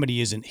comedy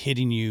isn't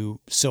hitting you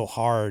so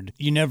hard,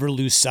 you never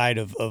lose sight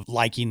of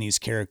liking these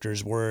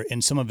characters, where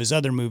in some of his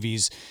other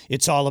movies,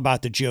 it's all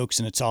about the jokes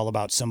and it's all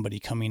about somebody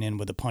coming in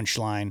with a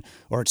punchline,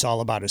 or it's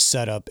all about a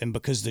setup. And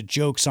because the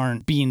jokes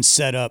aren't being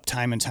set up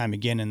time and time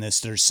again in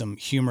this, there's some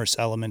humorous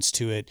elements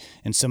to it,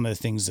 and some of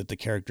the things that the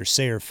characters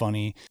say are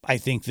funny. I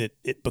think that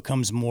it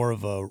becomes more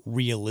of a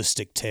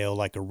realistic tale,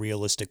 like a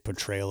realistic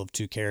portrayal of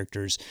two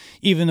characters,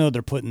 even though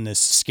they're put in this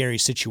scary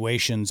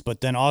situations. But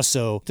then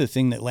also the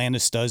thing that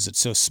Landis does that's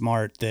so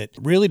smart that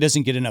really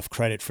doesn't get enough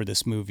credit for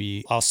this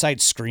movie. I'll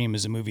cite Scream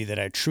as a movie that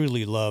I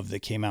truly love that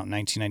came out in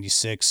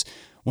 1996.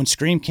 When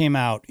Scream came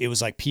out, it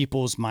was like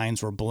people's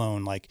minds were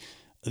blown. Like,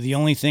 the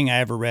only thing I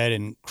ever read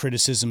in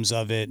criticisms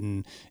of it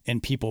and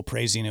people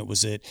praising it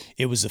was that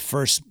it was the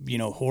first,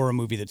 horror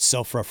movie that's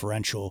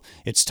self-referential.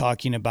 It's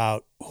talking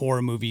about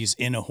horror movies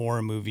in a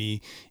horror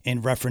movie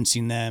and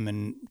referencing them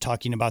and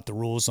talking about the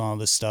rules and all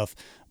this stuff.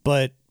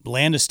 But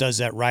Landis does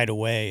that right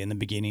away in the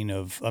beginning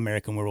of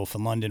American Werewolf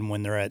in London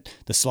when they're at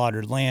the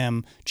slaughtered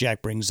lamb.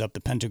 Jack brings up the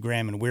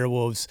pentagram and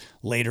werewolves.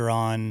 Later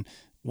on,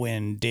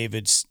 when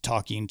David's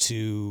talking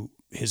to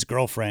his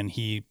girlfriend,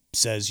 he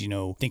says,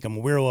 think I'm a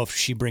werewolf.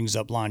 She brings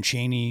up Lon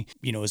Chaney,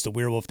 as the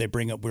werewolf. They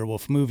bring up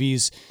werewolf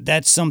movies.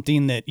 That's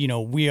something that,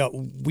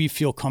 we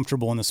feel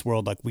comfortable in this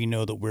world. Like, we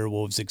know that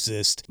werewolves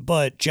exist.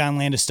 But John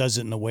Landis does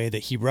it in a way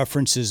that he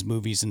references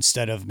movies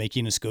instead of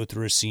making us go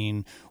through a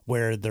scene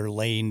where they're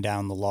laying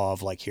down the law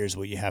of like, here's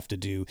what you have to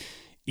do.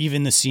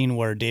 Even the scene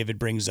where David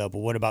brings up,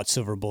 well, what about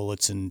silver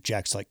bullets? And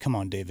Jack's like, come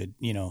on, David,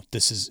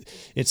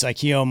 it's like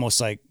he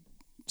almost like,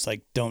 it's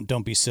like,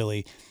 don't be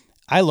silly.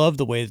 I love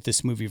the way that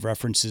this movie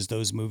references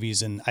those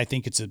movies, and I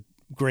think it's a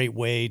great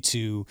way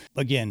to,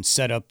 again,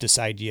 set up this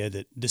idea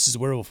that this is a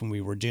werewolf movie.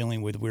 We're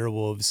dealing with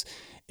werewolves,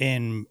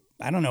 and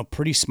I don't know,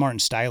 pretty smart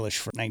and stylish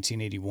for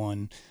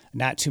 1981.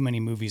 Not too many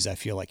movies, I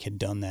feel like, had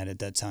done that at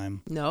that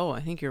time. No,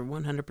 I think you're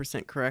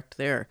 100% correct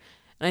there.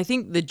 And I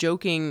think the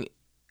joking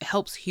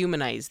helps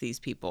humanize these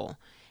people.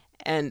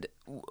 And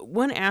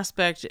one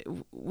aspect,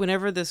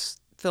 whenever this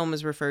film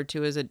is referred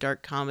to as a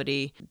dark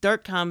comedy,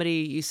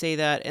 you say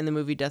that in the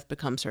movie Death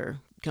Becomes Her.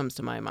 comes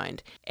to my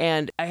mind.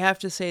 And I have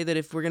to say that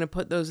if we're going to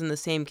put those in the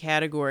same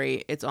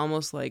category, it's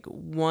almost like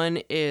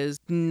one is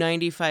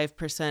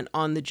 95%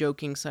 on the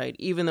joking side,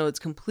 even though it's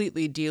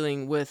completely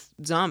dealing with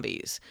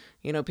zombies,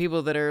 you know,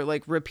 people that are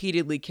like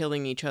repeatedly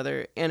killing each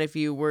other. And if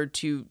you were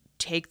to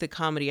take the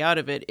comedy out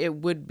of it, it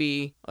would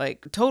be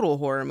like total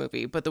horror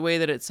movie. But the way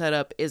that it's set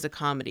up is a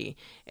comedy.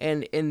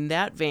 And in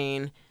that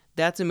vein,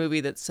 that's a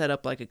movie that's set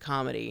up like a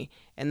comedy.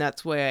 And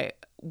that's why I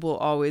will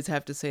always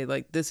have to say,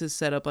 like, this is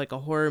set up like a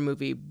horror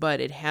movie, but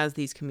it has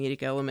these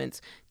comedic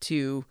elements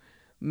to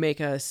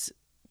make us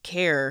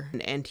care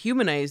and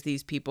humanize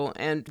these people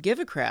and give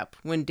a crap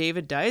when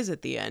David dies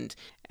at the end.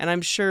 And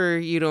I'm sure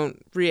you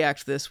don't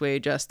react this way,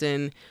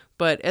 Justin,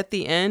 but at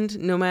the end,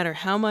 no matter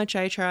how much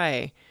I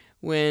try,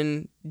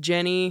 when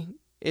Jenny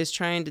is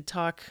trying to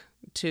talk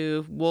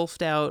to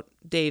wolfed out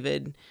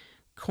David,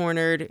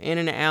 cornered in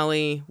an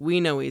alley, we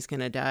know he's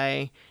gonna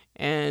die,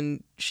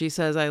 and she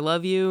says, "I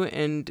love you,"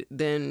 and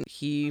then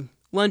he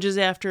lunges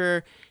after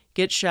her,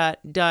 gets shot,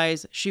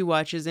 dies. She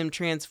watches him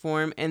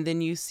transform, and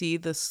then you see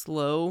the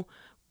slow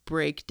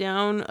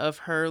breakdown of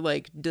her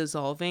like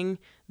dissolving.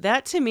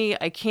 That to me,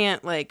 I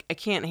can't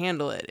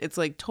handle it. It's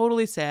like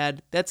totally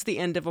sad. That's the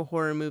end of a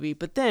horror movie.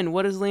 But then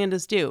what does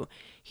Landis do?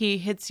 He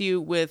hits you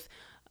with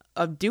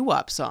a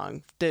doo-wop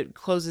song that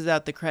closes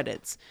out the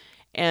credits.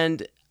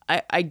 And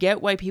I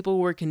get why people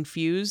were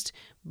confused,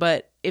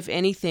 but if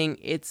anything,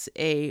 it's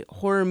a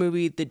horror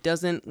movie that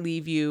doesn't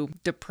leave you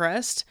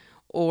depressed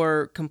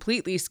or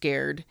completely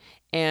scared,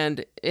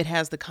 and it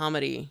has the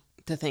comedy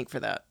to thank for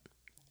that.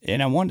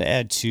 And I wanted to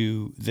add,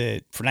 too,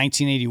 that for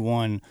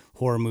 1981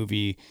 horror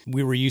movie,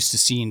 we were used to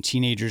seeing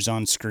teenagers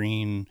on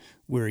screen.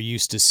 We were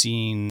used to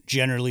seeing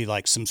generally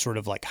like some sort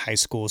of like high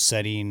school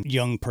setting,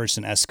 young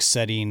person-esque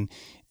setting.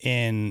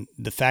 And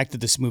the fact that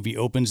this movie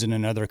opens in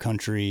another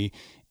country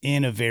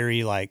in a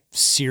very like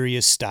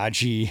serious,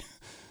 stodgy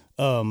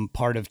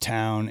part of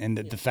town, and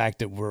the fact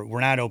that we're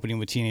not opening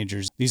with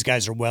teenagers, these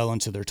guys are well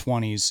into their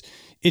 20s.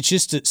 It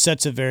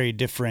sets a very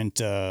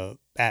different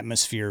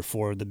atmosphere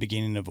for the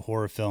beginning of a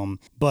horror film.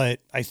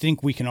 But I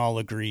think we can all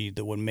agree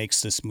that what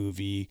makes this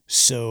movie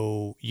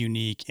so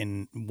unique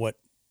and what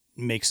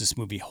makes this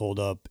movie hold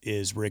up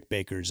is Rick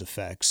Baker's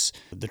effects.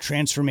 The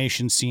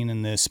transformation scene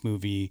in this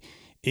movie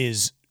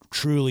is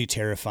truly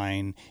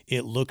terrifying.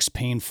 It looks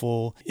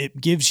painful.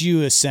 It gives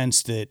you a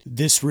sense that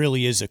this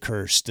really is a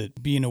curse,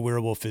 that being a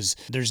werewolf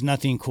there's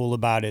nothing cool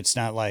about it. It's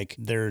not like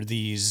there are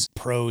these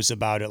pros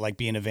about it, like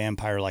being a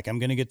vampire, like I'm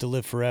going to get to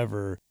live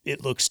forever.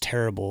 It looks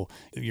terrible.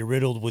 You're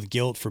riddled with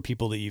guilt for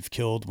people that you've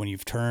killed when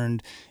you've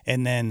turned.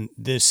 And then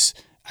this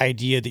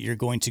idea that you're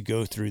going to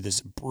go through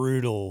this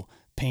brutal,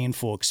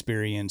 painful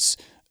experience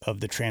of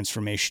the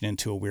transformation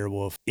into a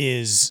werewolf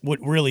is what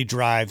really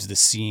drives the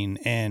scene.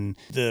 And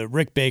the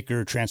Rick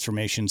Baker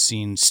transformation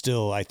scene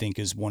still, I think,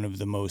 is one of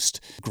the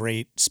most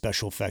great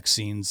special effects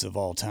scenes of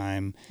all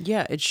time.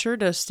 Yeah, it sure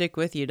does stick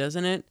with you,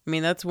 doesn't it? I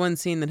mean, that's one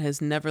scene that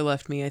has never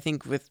left me. I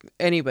think with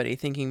anybody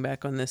thinking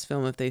back on this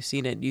film, if they've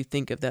seen it, you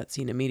think of that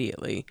scene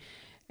immediately.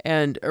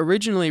 And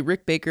originally,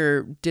 Rick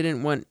Baker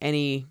didn't want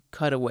any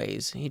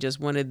cutaways. He just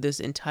wanted this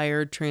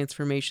entire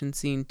transformation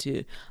scene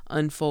to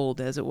unfold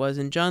as it was.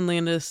 And John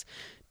Landis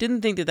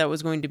didn't think that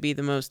was going to be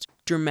the most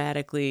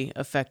dramatically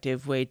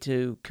effective way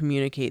to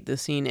communicate the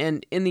scene.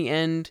 And in the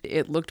end,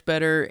 it looked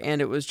better,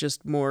 and it was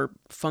just more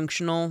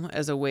functional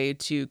as a way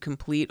to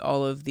complete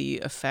all of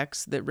the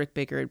effects that Rick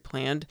Baker had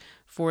planned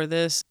for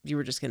this. You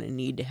were just going to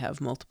need to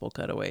have multiple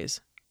cutaways.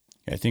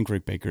 I think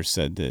Rick Baker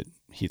said that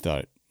he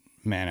thought,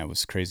 man, I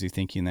was crazy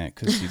thinking that,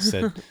 because he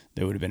said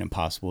that would have been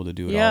impossible to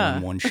do it all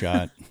in one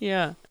shot.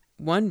 Yeah.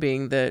 One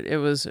being that it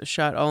was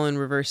shot all in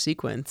reverse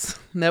sequence.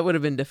 That would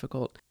have been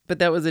difficult. But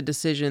that was a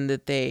decision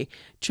that they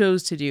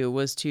chose to do,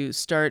 was to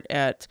start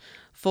at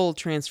full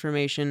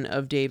transformation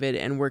of David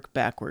and work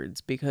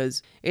backwards,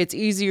 because it's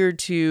easier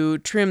to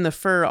trim the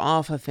fur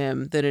off of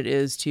him than it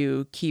is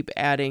to keep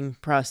adding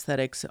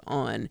prosthetics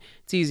on.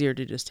 It's easier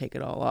to just take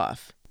it all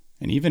off.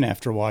 And even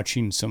after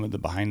watching some of the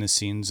behind the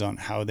scenes on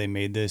how they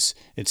made this,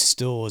 it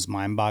still was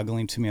mind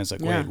boggling to me. I was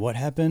like, wait, what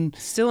happened?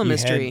 Still a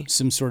mystery. Had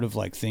some sort of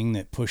like thing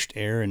that pushed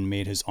air and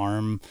made his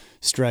arm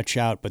stretch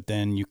out, but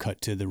then you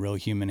cut to the real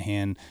human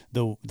hand.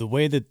 The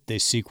way that they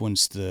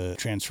sequenced the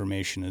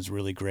transformation is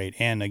really great.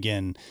 And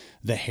again,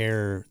 the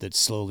hair that's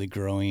slowly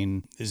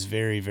growing is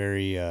very,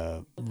 very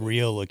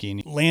real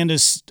looking.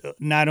 Landis,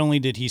 not only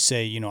did he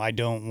say,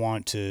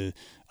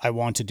 I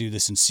want to do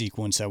this in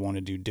sequence. I want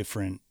to do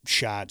different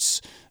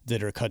shots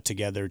that are cut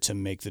together to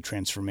make the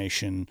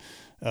transformation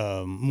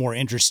more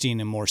interesting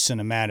and more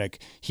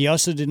cinematic. He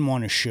also didn't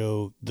want to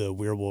show the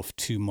werewolf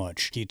too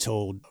much. He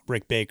told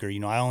Rick Baker,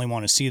 I only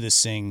want to see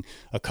this thing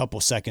a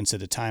couple seconds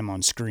at a time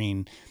on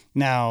screen.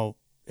 Now,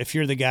 if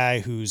you're the guy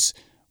who's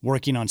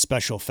working on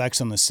special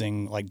effects on this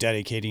thing, like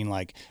dedicating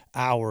like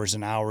hours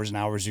and hours and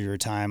hours of your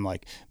time,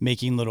 like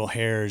making little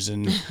hairs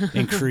and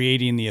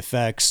creating the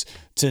effects,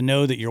 to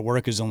know that your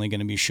work is only going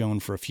to be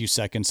shown for a few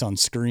seconds on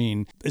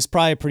screen is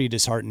probably pretty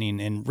disheartening.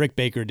 And Rick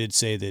Baker did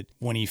say that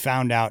when he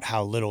found out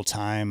how little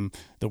time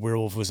the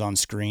werewolf was on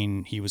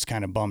screen, he was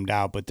kind of bummed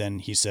out. But then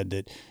he said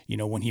that, you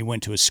know, when he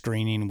went to a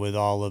screening with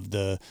all of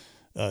the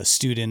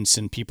students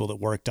and people that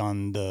worked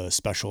on the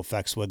special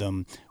effects with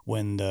him,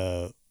 when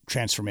the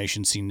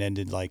transformation scene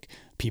ended, like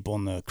people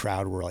in the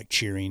crowd were like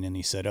cheering, and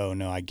he said, "Oh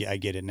no, I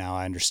get it now.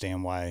 I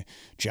understand why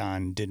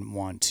John didn't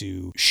want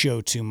to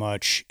show too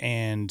much."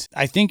 And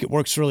I think it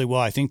works really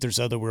well. I think there's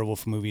other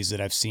werewolf movies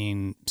that I've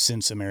seen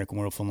since American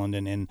Werewolf in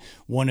London, and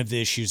one of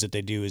the issues that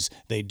they do is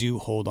they do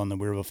hold on the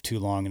werewolf too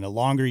long, and the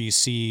longer you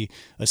see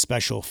a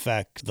special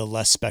effect, the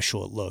less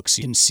special it looks.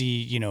 You can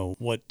see, you know,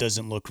 what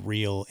doesn't look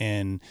real,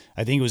 and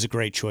I think it was a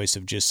great choice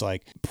of just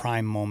like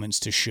prime moments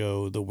to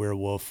show the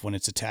werewolf when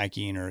it's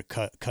attacking or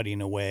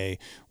cutting away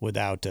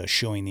without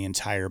showing the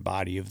entire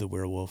body of the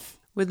werewolf.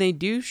 When they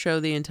do show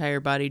the entire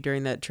body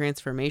during that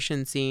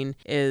transformation scene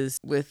is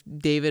with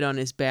David on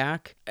his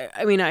back.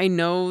 I mean, I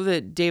know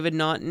that David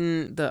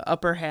Naughton, the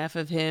upper half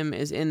of him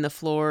is in the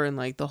floor, and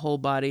like the whole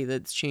body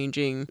that's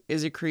changing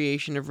is a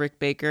creation of Rick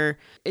Baker.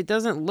 It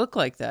doesn't look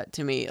like that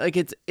to me. Like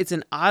it's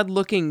an odd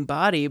looking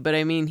body, but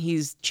I mean,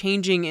 he's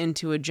changing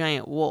into a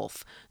giant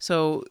wolf.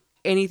 So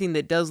anything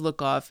that does look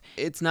off,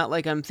 it's not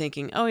like I'm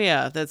thinking, oh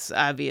yeah, that's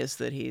obvious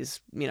that he's,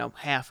 you know,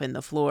 half in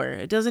the floor.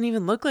 It doesn't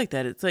even look like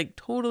that. It's like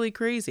totally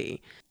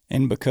crazy.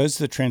 And because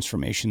the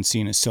transformation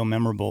scene is so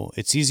memorable,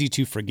 it's easy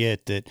to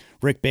forget that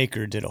Rick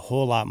Baker did a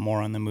whole lot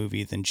more on the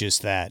movie than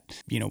just that.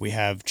 You know, we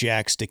have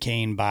Jack's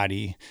decaying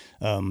body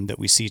that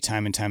we see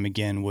time and time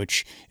again,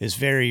 which is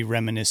very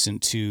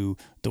reminiscent to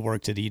the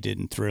work that he did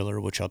in Thriller,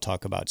 which I'll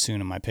talk about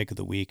soon in my pick of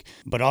the week,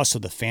 but also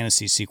the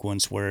fantasy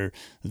sequence where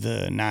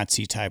the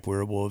Nazi-type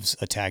werewolves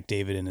attack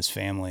David and his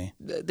family.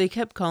 They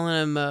kept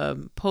calling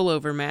them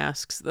pullover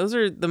masks. Those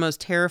are the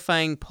most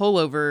terrifying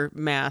pullover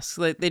masks.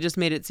 Like, they just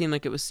made it seem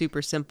like it was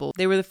super simple.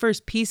 They were the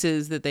first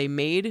pieces that they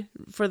made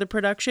for the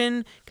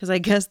production, because I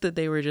guess that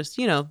they were just,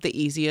 you know,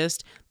 the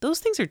easiest. Those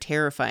things are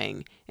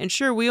terrifying. And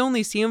sure, we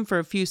only see them for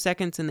a few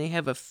seconds and they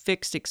have a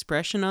fixed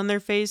expression on their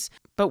face,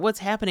 but what's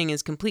happening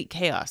is complete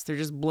chaos. They're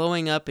just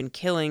blowing up and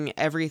killing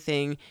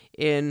everything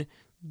in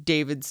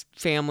David's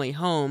family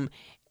home,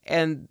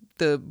 and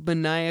the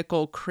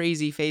maniacal,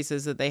 crazy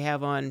faces that they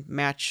have on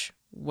match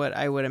what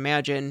I would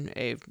imagine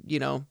a, you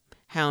know,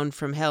 hound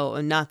from hell,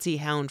 a Nazi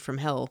hound from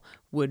hell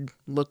would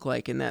look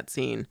like in that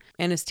scene.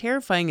 And as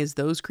terrifying as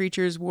those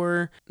creatures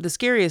were, the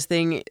scariest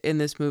thing in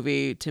this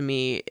movie to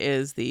me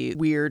is the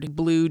weird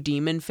blue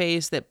demon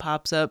face that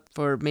pops up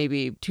for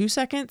maybe 2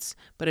 seconds,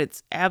 but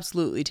it's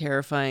absolutely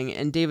terrifying.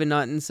 And David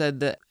Naughton said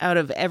that out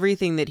of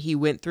everything that he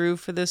went through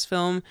for this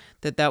film,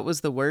 that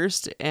was the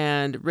worst.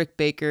 And Rick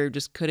Baker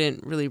just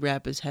couldn't really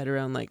wrap his head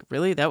around, like,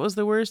 really? That was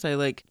the worst? I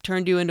like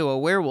turned you into a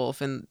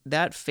werewolf and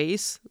that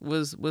face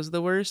was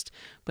the worst.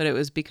 But it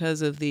was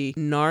because of the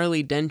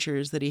gnarly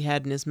dentures that he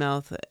had in his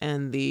mouth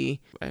and I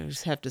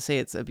just have to say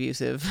it's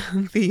abusive,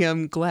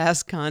 the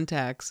glass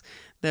contacts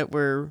that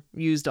were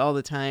used all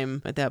the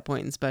time at that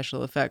point in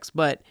special effects,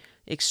 but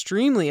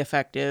extremely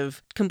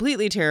effective,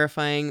 completely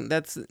terrifying.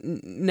 That's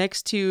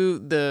next to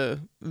the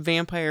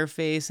vampire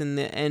face in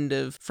the end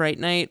of Fright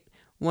Night,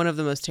 one of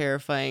the most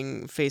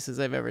terrifying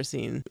faces I've ever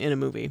seen in a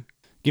movie.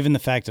 Given the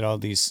fact that all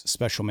these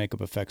special makeup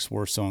effects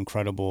were so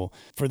incredible,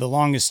 for the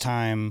longest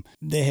time,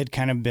 they had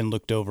kind of been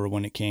looked over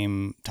when it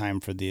came time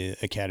for the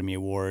Academy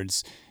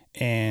Awards.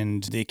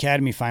 And the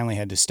Academy finally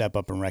had to step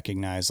up and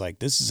recognize, like,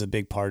 this is a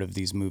big part of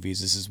these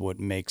movies. This is what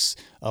makes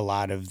a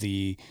lot of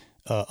the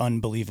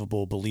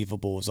unbelievable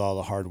believable, is all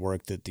the hard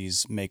work that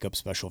these makeup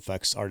special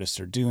effects artists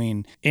are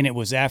doing. And it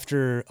was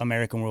after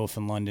American Werewolf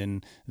in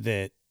London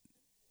that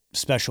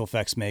special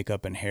effects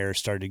makeup and hair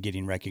started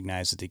getting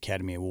recognized at the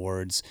Academy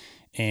Awards.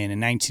 And in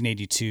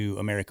 1982,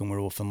 American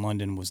Werewolf in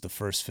London was the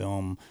first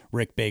film.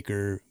 Rick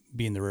Baker,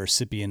 being the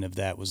recipient of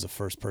that, was the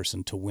first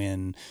person to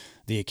win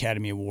the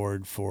Academy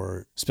Award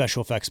for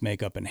special effects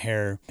makeup and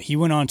hair. He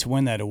went on to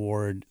win that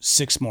award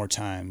 6 more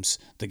times.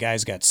 The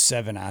guy's got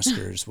 7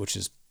 Oscars, which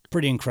is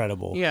pretty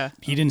incredible. Yeah.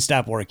 He didn't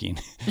stop working.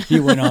 He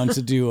went on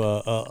to do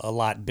a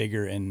lot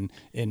bigger and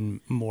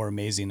more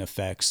amazing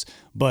effects.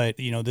 But,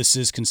 you know, this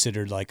is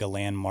considered like a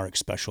landmark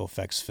special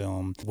effects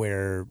film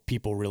where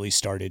people really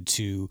started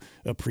to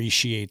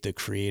appreciate the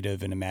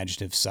creative and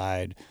imaginative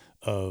side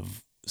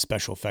of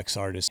special effects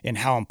artists and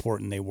how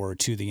important they were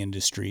to the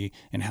industry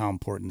and how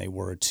important they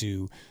were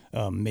to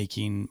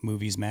making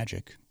movies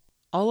magic.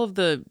 All of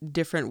the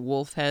different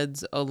wolf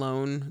heads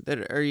alone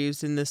that are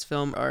used in this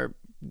film are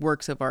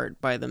works of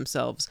art by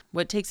themselves.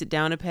 What takes it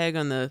down a peg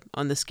on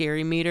the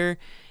scary meter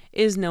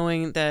is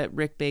knowing that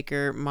Rick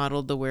Baker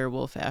modeled the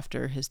werewolf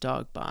after his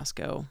dog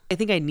Bosco. I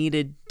think I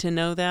needed to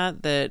know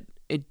that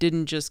it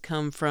didn't just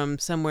come from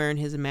somewhere in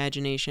his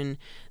imagination,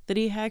 that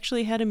he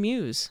actually had a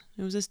muse.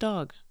 It was his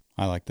dog.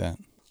 I like that.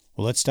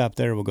 Well, let's stop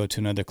there. We'll go to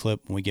another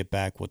clip. When we get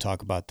back, we'll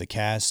talk about the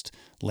cast,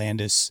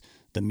 Landis,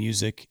 the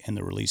music, and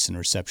the release and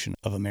reception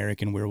of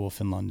American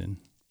Werewolf in London.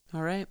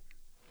 All right.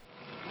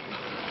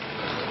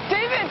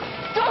 David,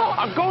 stop!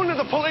 I'm going to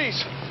the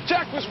police.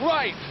 Jack was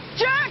right.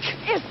 Jack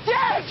is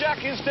dead!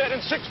 Jack is dead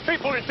and 6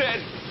 people are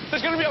dead.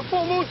 There's going to be a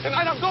full moon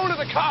tonight. I'm going to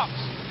the cops.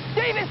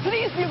 David,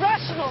 please be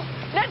rational.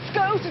 Let's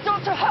go to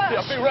Dr. Hirsch.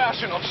 Yeah, be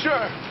rational,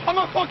 sure. I'm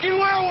a fucking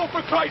werewolf,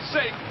 for Christ's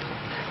sake.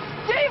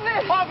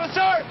 David!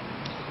 Officer!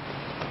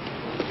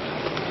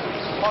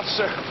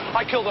 Officer,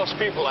 I killed those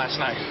people last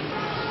night.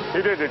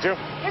 You did you?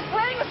 He's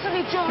playing a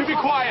silly joke. You be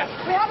quiet.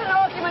 We had an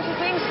argument.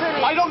 He's being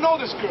silly. I don't know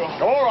this girl.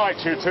 All right,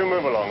 you two,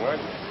 move along, right?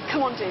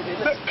 Come on, David.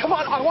 Come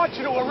on, I want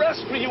you to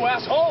arrest me, you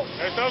asshole.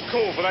 There's no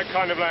call for that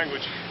kind of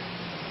language.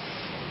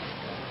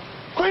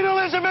 Queen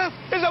Elizabeth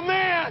is a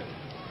man.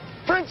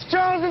 Prince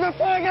Charles is a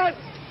faggot.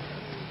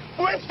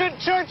 Winston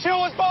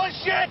Churchill is full of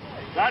shit.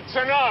 That's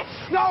enough.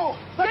 No,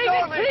 let go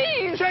David, of me.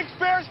 please.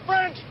 Shakespeare's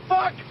French.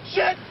 Fuck,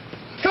 shit,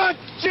 cunt,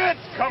 shit.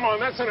 Come on,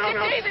 that's enough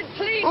now. David,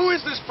 please. Who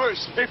is this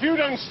person? If you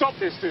don't stop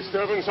this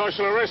disturbance, I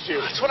shall arrest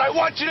you. That's what I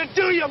want you to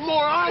do, you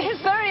moron. He's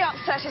very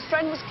upset. His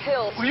friend was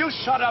killed. Will you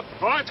shut up?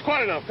 All right, it's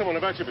quite enough. Come on,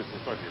 about your business,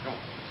 both of you. Come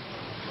on.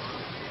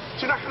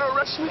 You're not going to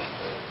arrest me?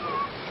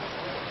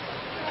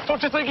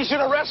 Don't you think you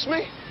should arrest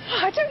me?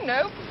 I don't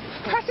know.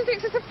 Perhaps he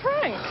thinks it's a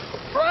prank.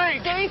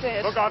 Frank!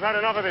 David. Look, I've had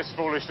enough of this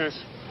foolishness.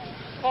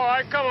 All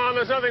right, come on,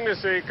 there's nothing to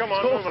see. Come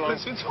on, move along.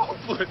 It's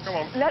hopeless. Come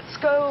on. Let's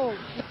go.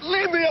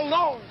 Leave me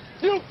alone.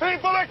 You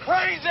people are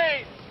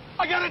crazy.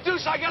 I got to do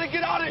so. I got to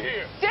get out of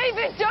here.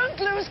 David, don't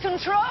lose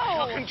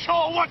control.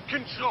 Control? What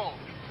control?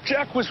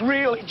 Jack was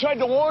real. He tried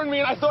to warn me,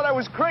 and I thought I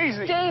was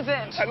crazy.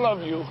 David. I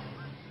love you.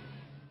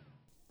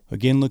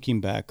 Again,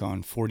 looking back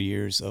on 40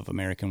 years of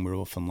American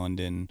Werewolf in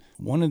London,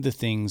 one of the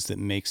things that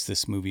makes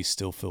this movie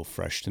still feel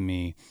fresh to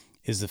me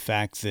is the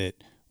fact that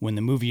when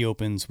the movie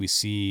opens, we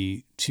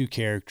see two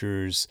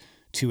characters,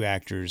 two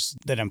actors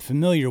that I'm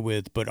familiar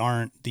with, but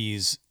aren't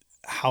these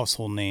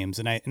household names.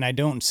 And I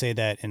don't say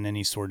that in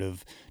any sort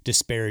of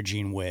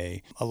disparaging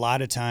way. A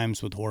lot of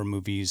times with horror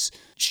movies,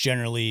 it's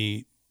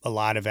generally a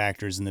lot of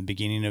actors in the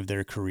beginning of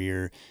their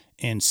career,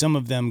 and some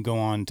of them go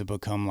on to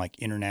become like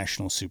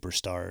international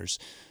superstars.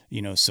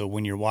 You know, so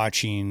when you're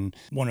watching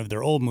one of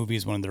their old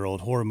movies, one of their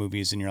old horror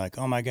movies, and you're like,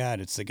 oh my God,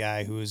 it's the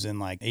guy who was in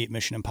like 8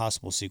 Mission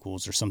Impossible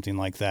sequels or something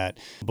like that.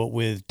 But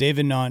with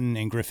David Naughton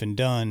and Griffin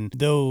Dunne,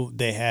 though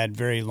they had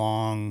very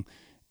long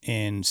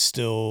and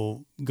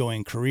still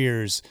going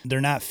careers,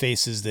 they're not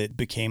faces that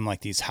became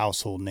like these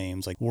household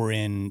names, like were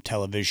in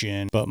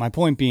television. But my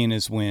point being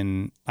is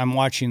when I'm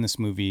watching this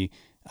movie,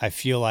 I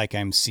feel like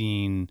I'm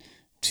seeing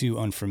two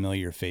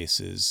unfamiliar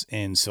faces,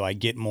 and so I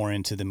get more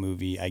into the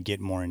movie, I get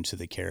more into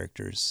the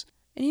characters.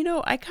 And you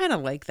know, I kind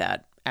of like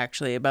that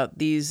actually about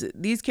these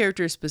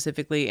characters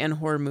specifically and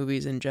horror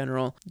movies in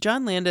general.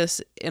 John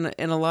Landis, in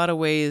a lot of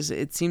ways,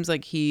 it seems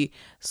like he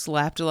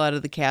slapped a lot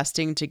of the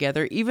casting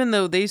together, even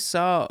though they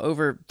saw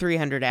over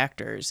 300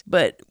 actors.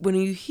 But when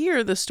you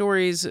hear the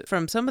stories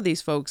from some of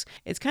these folks,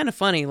 it's kind of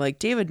funny. Like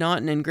David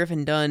Naughton and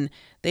Griffin Dunne,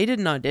 they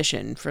didn't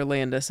audition for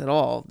Landis at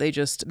all. They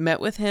just met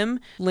with him.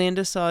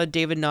 Landis saw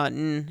David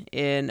Naughton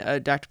in a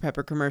Dr.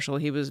 Pepper commercial.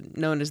 He was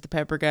known as the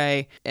Pepper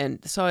Guy,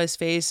 and saw his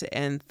face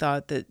and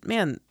thought that,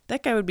 man,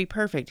 that guy would be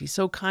perfect. He's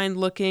so kind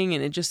looking,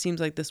 and it just seems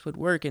like this would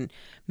work. And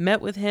met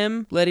with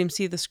him, let him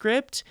see the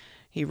script.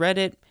 He read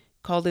it,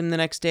 called him the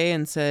next day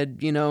and said,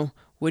 you know,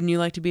 wouldn't you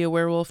like to be a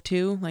werewolf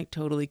too? Like,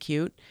 totally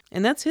cute.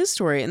 And that's his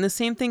story. And the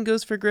same thing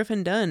goes for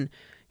Griffin Dunne.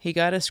 He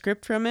got a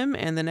script from him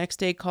and the next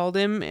day called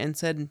him and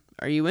said,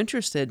 are you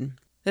interested?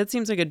 That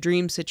seems like a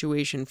dream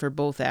situation for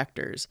both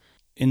actors.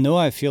 And though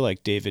I feel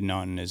like David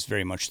Naughton is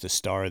very much the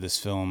star of this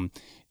film,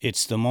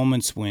 it's the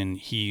moments when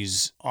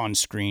he's on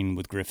screen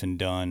with Griffin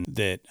Dunne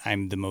that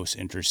I'm the most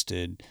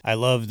interested. I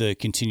love the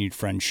continued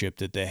friendship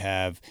that they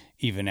have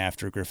even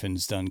after Griffin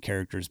Dunne's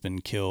character's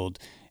been killed.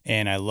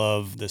 And I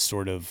love the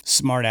sort of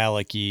smart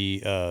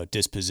alecky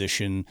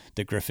disposition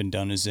that Griffin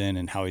Dunne is in,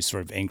 and how he's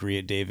sort of angry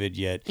at David,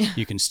 yet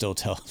you can still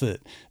tell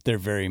that they're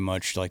very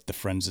much like the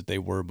friends that they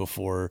were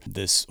before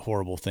this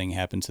horrible thing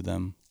happened to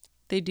them.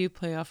 They do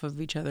play off of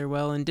each other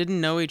well and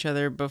didn't know each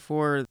other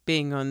before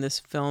being on this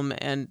film.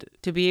 And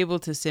to be able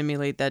to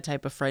simulate that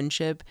type of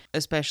friendship,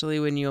 especially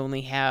when you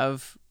only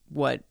have,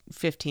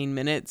 15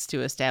 minutes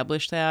to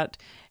establish that,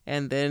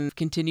 and then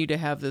continue to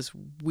have this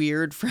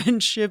weird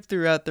friendship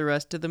throughout the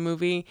rest of the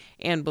movie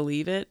and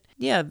believe it.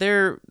 Yeah,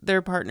 their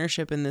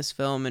partnership in this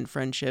film and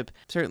friendship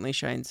certainly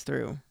shines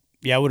through.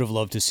 Yeah, I would have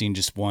loved to seen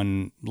just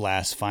one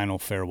last final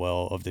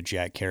farewell of the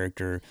Jack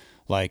character.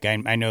 Like,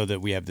 I know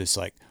that we have this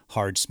like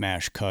hard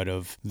smash cut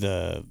of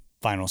the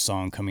final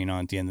song coming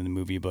on at the end of the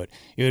movie, but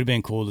it would have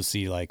been cool to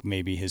see like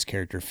maybe his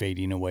character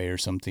fading away or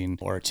something,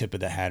 or a tip of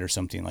the hat or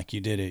something, like you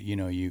did it, you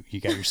know, you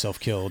got yourself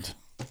killed.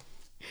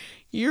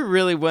 You're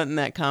really wanting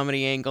that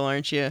comedy angle,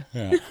 aren't you?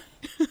 Yeah.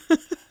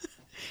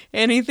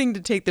 Anything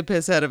to take the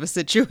piss out of a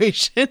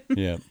situation.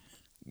 Yeah.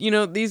 You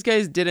know, these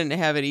guys didn't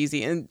have it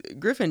easy. And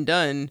Griffin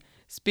Dunne,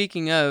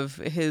 speaking of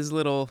his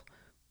little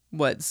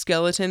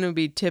skeleton would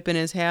be tipping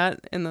his hat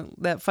in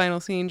that final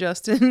scene,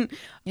 Justin.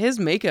 His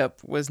makeup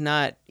was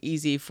not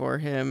easy for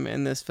him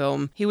in this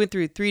film. He went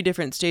through 3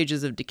 different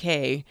stages of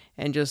decay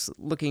and just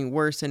looking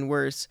worse and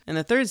worse. And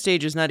the 3rd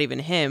stage is not even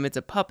him, it's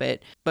a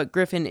puppet. But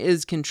Griffin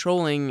is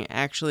controlling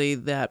actually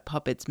that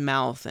puppet's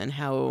mouth and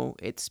how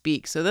it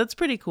speaks. So that's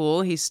pretty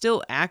cool. He's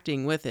still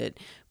acting with it,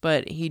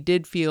 but he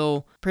did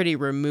feel pretty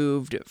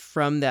removed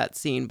from that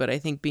scene. But I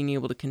think being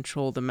able to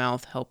control the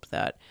mouth helped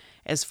that.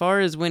 As far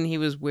as when he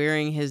was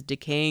wearing his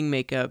decaying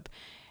makeup,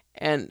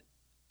 and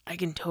I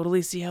can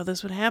totally see how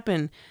this would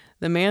happen.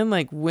 The man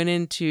went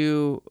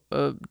into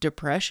a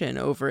depression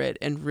over it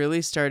and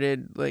really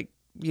started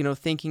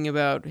thinking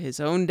about his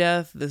own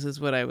death. This is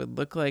what I would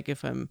look like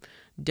if I'm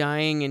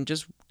dying, and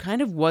just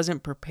kind of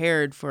wasn't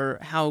prepared for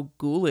how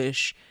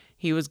ghoulish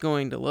he was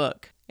going to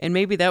look. And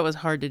maybe that was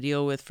hard to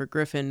deal with for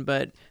Griffin,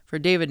 but for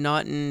David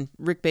Naughton,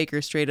 Rick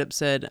Baker straight up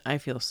said, "I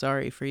feel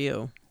sorry for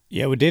you."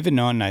 Yeah, with David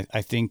Naughton,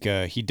 I think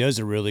he does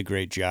a really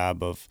great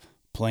job of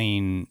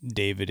playing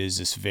David as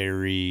this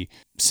very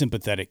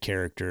sympathetic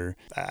character.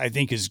 I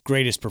think his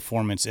greatest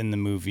performance in the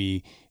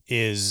movie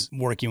is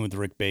working with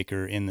Rick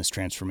Baker in this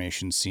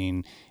transformation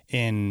scene.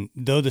 And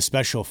though the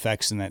special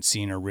effects in that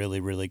scene are really,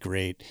 really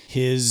great,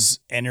 his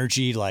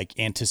energy,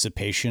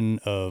 anticipation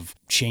of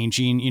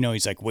changing,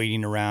 he's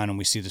waiting around, and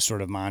we see this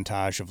sort of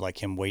montage of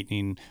him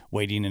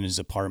waiting in his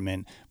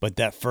apartment. But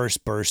that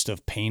first burst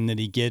of pain that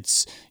he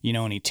gets,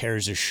 and he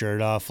tears his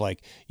shirt off,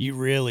 he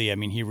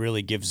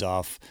really gives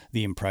off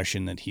the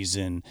impression that he's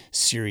in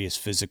serious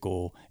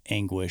physical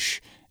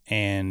anguish.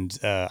 And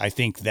I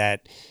think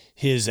that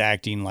his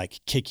acting,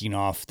 kicking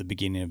off the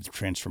beginning of the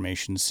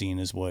transformation scene,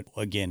 is what,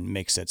 again,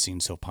 makes that scene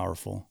so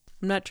powerful.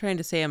 I'm not trying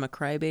to say I'm a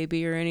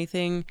crybaby or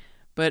anything,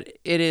 but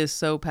it is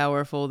so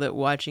powerful that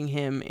watching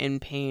him in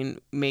pain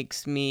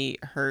makes me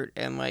hurt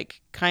and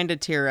kind of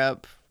tear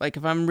up.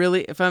 If I'm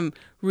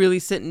really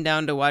sitting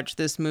down to watch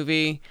this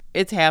movie,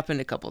 it's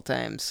happened a couple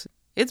times.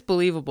 It's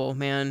believable,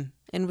 man.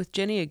 And with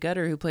Jenny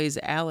Agutter, who plays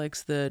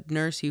Alex, the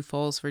nurse who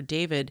falls for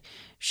David,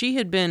 she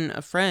had been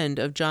a friend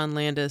of John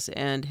Landis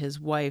and his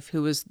wife,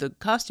 who was the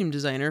costume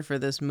designer for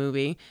this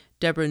movie,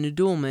 Deborah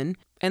Nadoolman,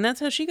 and that's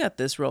how she got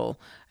this role.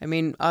 I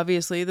mean,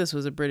 obviously, this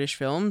was a British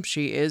film.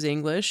 She is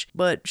English,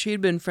 but she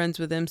had been friends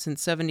with him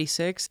since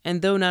 '76,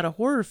 and though not a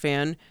horror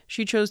fan,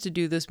 she chose to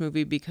do this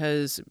movie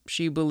because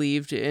she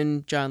believed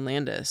in John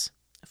Landis.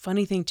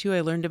 Funny thing, too,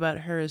 I learned about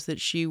her is that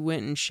she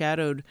went and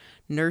shadowed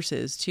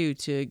nurses, too,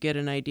 to get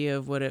an idea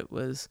of what it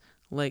was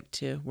like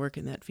to work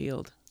in that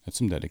field. That's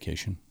some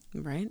dedication.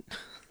 Right?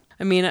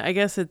 I mean, I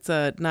guess it's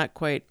not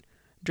quite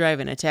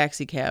driving a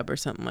taxi cab or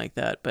something like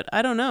that, but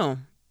I don't know.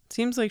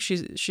 Seems like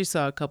she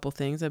saw a couple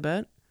things, I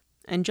bet.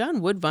 And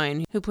John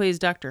Woodvine, who plays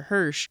Dr.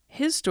 Hirsch,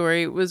 his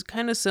story was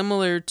kind of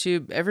similar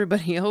to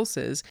everybody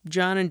else's.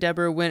 John and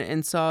Deborah went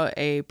and saw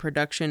a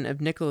production of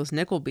Nicholas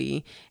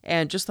Nickleby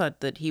and just thought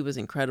that he was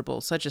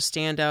incredible, such a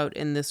standout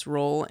in this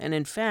role. And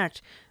in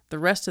fact, the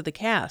rest of the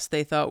cast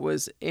they thought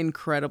was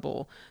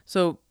incredible.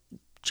 So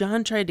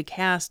John tried to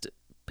cast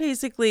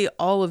basically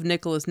all of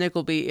Nicholas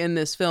Nickleby in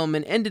this film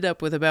and ended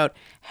up with about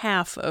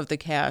half of the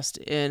cast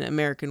in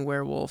American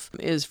Werewolf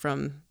is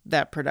from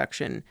that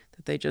production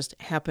that they just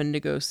happened to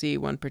go see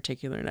one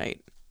particular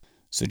night.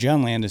 So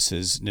John Landis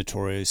has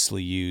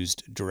notoriously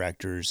used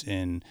directors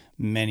in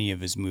many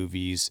of his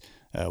movies.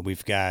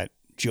 We've got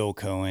Joel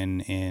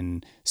Coen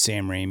in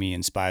Sam Raimi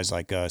in Spies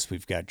Like Us.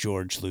 We've got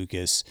George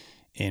Lucas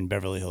in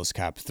Beverly Hills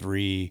Cop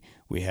 3.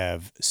 We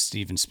have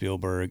Steven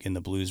Spielberg in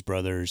The Blues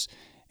Brothers.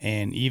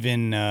 And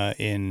even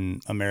in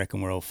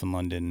American Werewolf in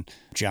London,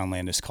 John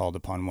Landis called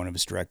upon one of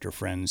his director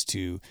friends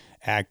to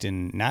act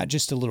in not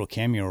just a little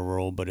cameo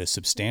role, but a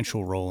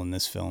substantial role in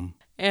this film.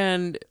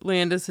 And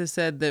Landis has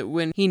said that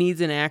when he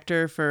needs an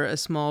actor for a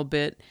small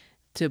bit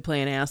to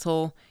play an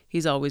asshole,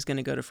 he's always going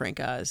to go to Frank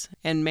Oz.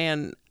 And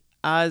man,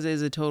 Oz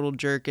is a total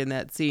jerk in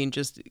that scene,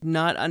 just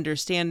not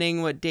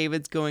understanding what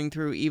David's going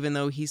through, even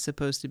though he's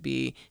supposed to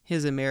be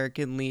his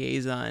American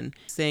liaison,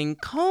 saying,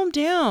 calm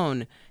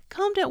down.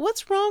 Calm down.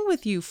 What's wrong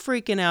with you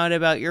freaking out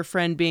about your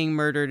friend being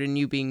murdered and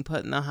you being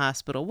put in the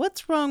hospital?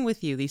 What's wrong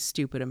with you, these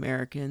stupid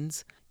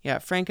Americans? Yeah,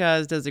 Frank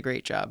Oz does a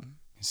great job.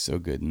 He's so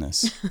good in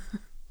this.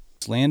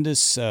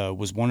 Landis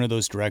was one of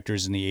those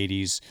directors in the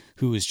 80s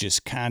who was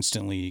just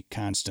constantly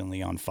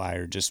on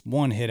fire, just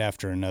one hit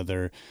after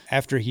another.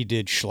 After he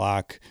did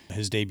Schlock,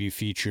 his debut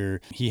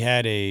feature, he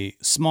had a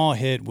small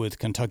hit with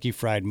Kentucky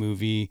Fried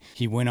Movie.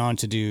 He went on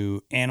to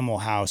do Animal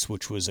House,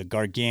 which was a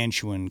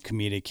gargantuan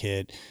comedic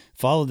hit.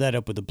 Followed that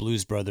up with The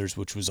Blues Brothers,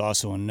 which was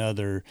also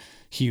another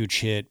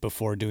huge hit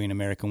before doing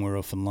American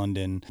Werewolf in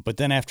London. But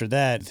then after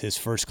that, his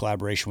first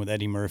collaboration with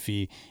Eddie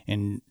Murphy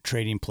in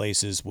Trading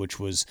Places, which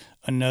was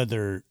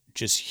another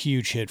just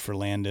huge hit for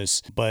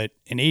Landis. But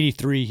in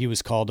 '83, he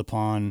was called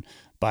upon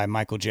by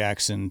Michael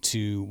Jackson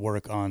to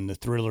work on the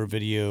Thriller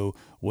video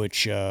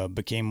which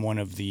became one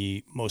of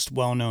the most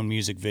well-known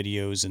music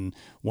videos and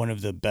one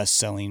of the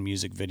best-selling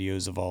music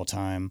videos of all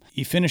time.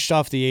 He finished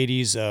off the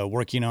 80s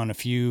working on a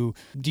few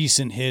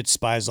decent hits,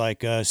 Spies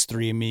Like Us,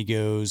 Three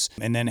Amigos,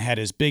 and then had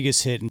his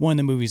biggest hit, one of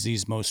the movies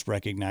he's most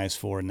recognized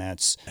for, and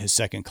that's his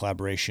second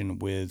collaboration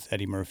with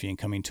Eddie Murphy in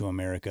Coming to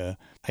America.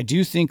 I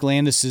do think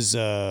Landis is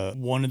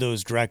one of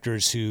those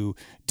directors who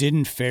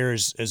didn't fare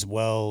as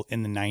well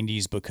in the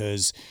 90s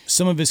because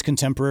some of his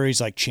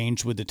contemporaries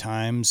changed with the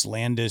times.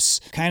 Landis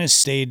kind of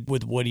stayed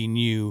with what he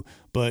knew,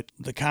 but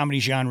the comedy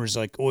genre is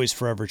always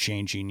forever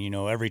changing.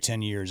 Every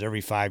 10 years,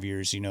 every 5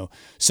 years,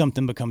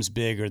 something becomes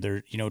big or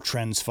there,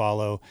 trends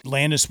follow.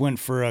 Landis went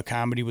for a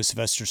comedy with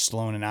Sylvester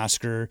Stallone and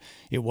Oscar.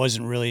 It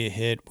wasn't really a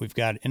hit. We've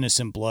got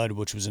Innocent Blood,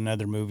 which was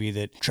another movie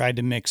that tried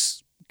to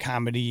mix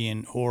comedy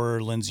and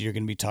horror. Lindsay, you're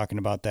going to be talking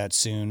about that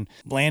soon.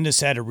 Landis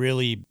had a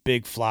really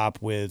big flop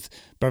with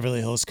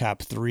Beverly Hills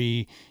Cop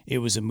 3. It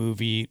was a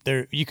movie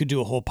there. You could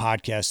do a whole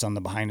podcast on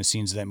the behind the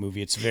scenes of that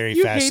movie. It's very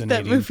fascinating. You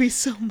hate that movie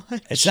so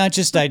much. It's not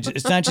just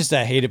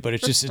that I hate it, but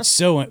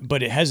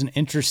but it has an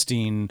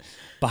interesting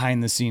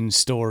behind the scenes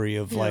story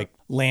of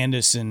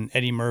Landis and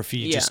Eddie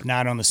Murphy just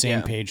not on the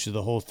same page to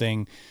the whole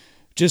thing.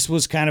 Just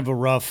was kind of a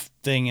rough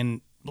thing, and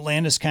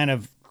Landis kind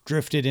of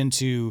drifted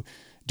into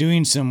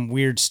doing some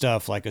weird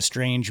stuff like a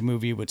Strange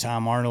movie with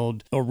Tom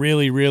Arnold, a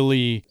really,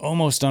 really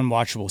almost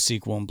unwatchable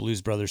sequel in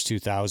Blues Brothers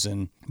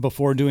 2000,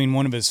 before doing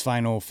one of his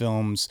final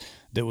films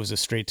that was a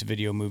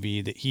straight-to-video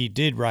movie that he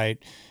did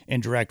write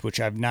and direct, which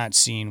I've not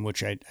seen,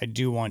 which I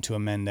do want to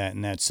amend that,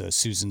 and that's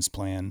Susan's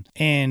Plan.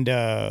 And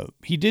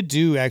he did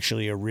do,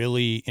 actually, a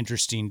really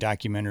interesting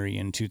documentary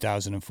in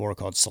 2004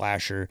 called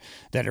Slasher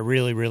that I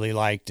really, really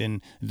liked.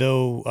 And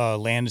though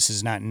Landis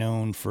is not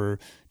known for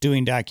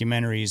doing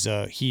documentaries,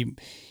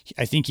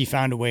 I think he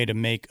found a way to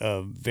make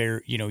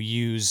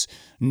use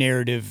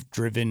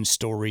narrative-driven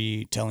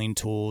storytelling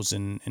tools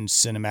and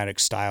cinematic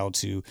style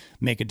to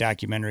make a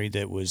documentary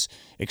that was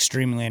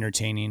extremely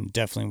entertaining,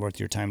 definitely worth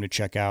your time to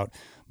check out.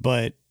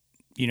 But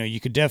you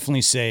could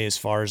definitely say, as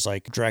far as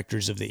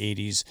directors of the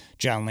 80s,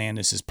 John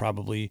Landis is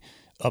probably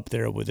up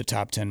there with the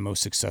top 10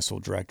 most successful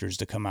directors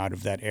to come out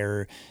of that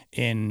era,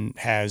 and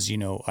has,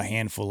 a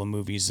handful of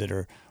movies that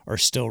are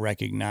still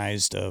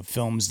recognized,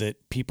 films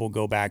that people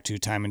go back to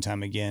time and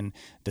time again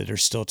that are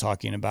still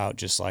talking about,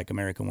 just like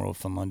American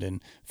Werewolf in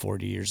London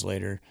 40 years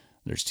later.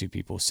 There's two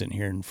people sitting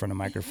here in front of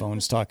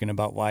microphones talking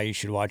about why you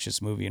should watch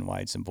this movie and why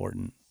it's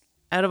important.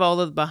 Out of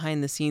all of the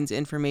behind the scenes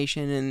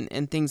information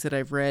and things that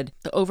I've read,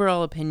 the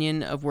overall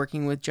opinion of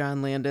working with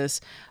John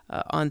Landis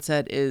on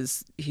set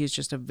is he's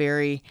just a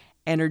very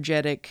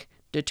energetic,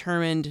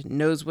 determined,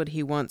 knows what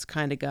he wants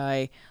kind of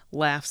guy,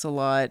 laughs a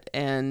lot,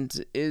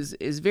 and is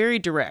very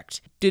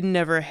direct. Didn't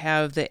ever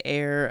have the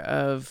air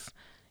of,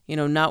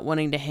 not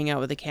wanting to hang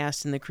out with the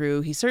cast and the crew.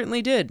 He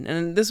certainly did.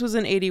 And this was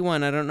in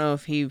 81. I don't know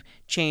if he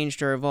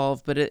changed or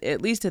evolved, but at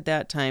least at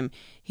that time,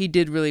 he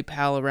did really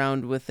pal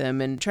around with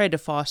them and tried to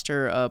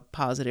foster a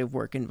positive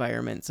work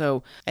environment.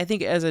 So I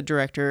think as a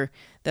director,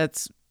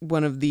 that's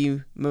one of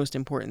the most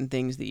important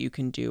things that you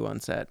can do on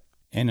set.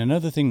 And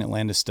another thing that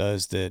Landis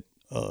does that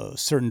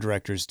certain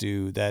directors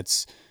do,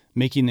 that's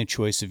making the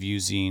choice of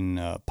using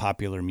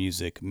popular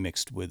music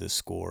mixed with a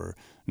score,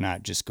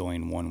 not just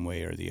going one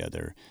way or the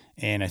other.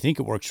 And I think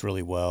it works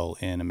really well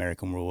in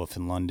American Werewolf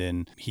in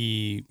London.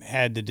 He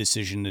had the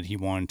decision that he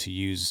wanted to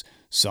use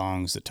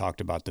songs that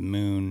talked about the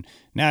moon.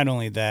 Not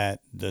only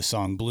that, the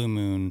song Blue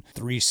Moon,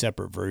 3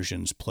 separate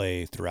versions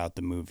play throughout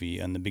the movie.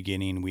 In the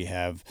beginning, we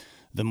have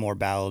the more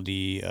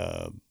ballady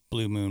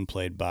Blue Moon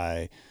played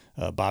by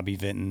Bobby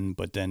Vinton,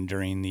 but then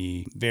during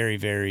the very,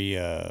 very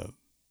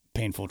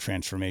painful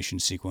transformation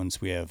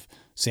sequence, we have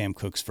Sam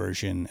Cooke's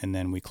version, and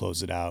then we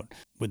close it out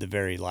with a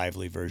very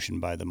lively version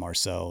by the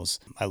Marcells.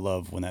 I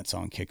love when that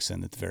song kicks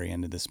in at the very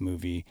end of this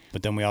movie.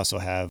 But then we also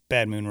have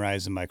Bad Moon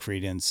Rising by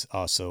Creedence,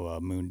 also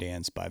Moon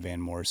Dance by Van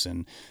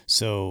Morrison.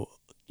 So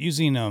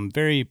using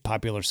very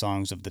popular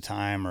songs of the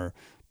time or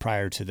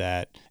prior to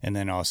that, and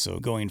then also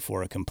going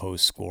for a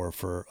composed score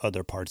for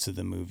other parts of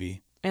the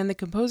movie. And the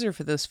composer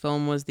for this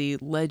film was the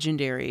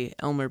legendary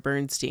Elmer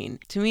Bernstein.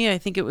 To me, I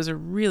think it was a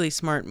really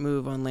smart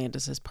move on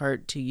Landis's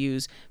part to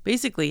use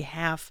basically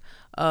half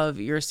of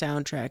your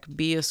soundtrack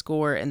be a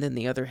score and then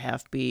the other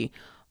half be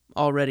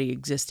already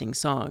existing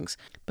songs.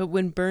 But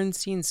when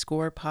Bernstein's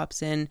score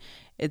pops in,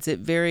 it's at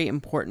very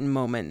important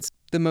moments.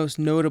 The most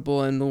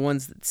notable and the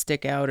ones that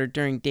stick out are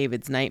during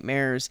David's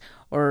nightmares,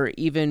 or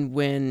even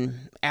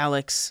when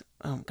Alex,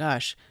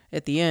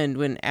 at the end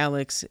when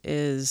Alex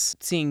is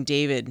seeing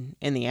David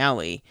in the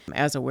alley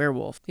as a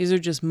werewolf. These are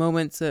just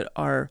moments that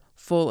are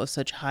full of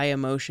such high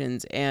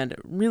emotions and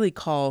really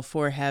call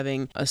for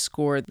having a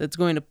score that's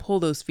going to pull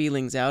those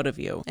feelings out of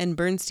you. And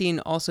Bernstein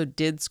also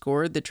did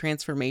score the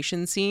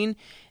transformation scene.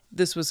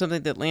 This was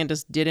something that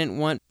Landis didn't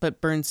want, but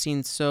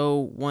Bernstein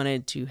so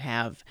wanted to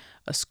have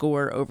a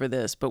score over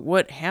this. But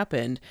what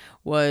happened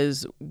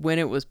was when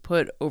it was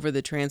put over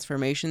the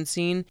transformation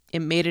scene, it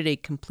made it a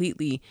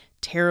completely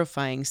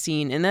terrifying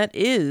scene. And that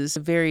is a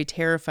very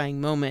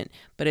terrifying moment,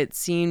 but it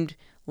seemed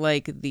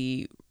like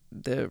the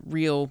the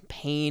real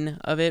pain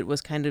of it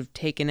was kind of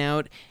taken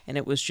out, and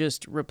it was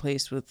just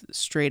replaced with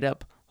straight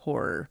up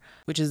horror,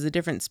 which is a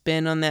different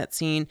spin on that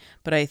scene.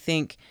 But I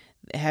think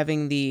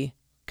having the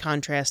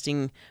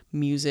contrasting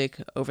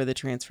music over the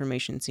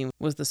transformation scene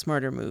was the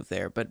smarter move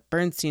there. But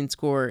Bernstein's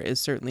score is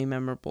certainly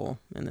memorable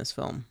in this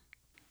film.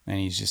 And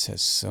he just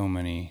has so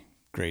many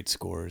great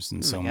scores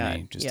and so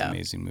many just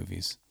amazing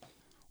movies.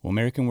 Well,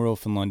 American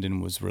Werewolf in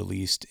London was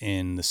released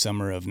in the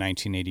summer of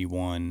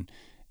 1981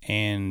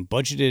 and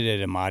budgeted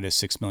at a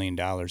modest $6 million.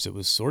 It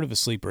was sort of a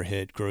sleeper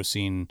hit,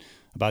 grossing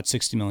about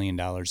 $60 million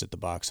at the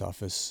box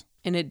office.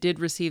 And it did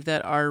receive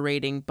that R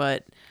rating,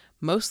 but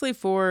mostly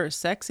for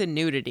sex and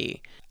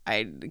nudity.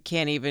 I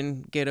can't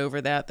even get over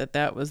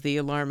that was the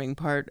alarming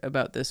part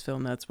about this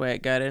film. That's why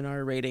it got an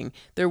R rating.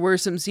 There were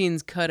some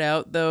scenes cut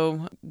out,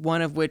 though,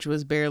 one of which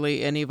was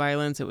barely any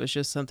violence. It was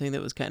just something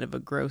that was kind of a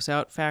gross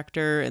out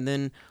factor. And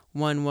then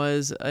one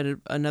was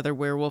another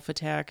werewolf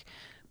attack.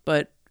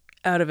 But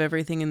out of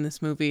everything in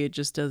this movie, it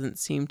just doesn't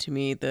seem to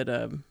me that,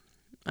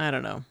 I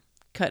don't know,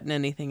 cutting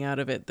anything out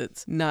of it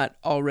that's not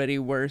already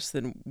worse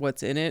than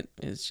what's in it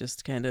is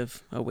just kind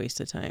of a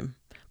waste of time.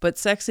 But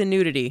sex and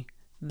nudity,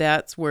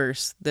 that's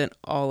worse than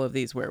all of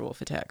these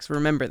werewolf attacks.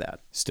 Remember that.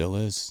 Still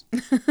is.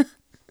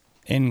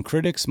 And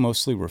critics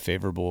mostly were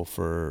favorable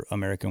for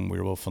American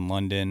Werewolf in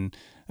London.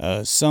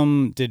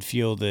 Some did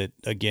feel that,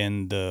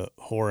 again, the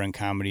horror and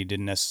comedy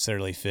didn't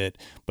necessarily fit,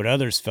 but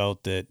others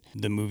felt that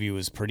the movie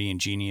was pretty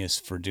ingenious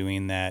for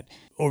doing that.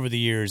 Over the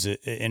years,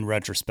 in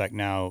retrospect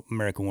now,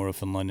 American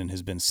Werewolf in London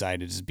has been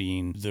cited as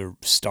being the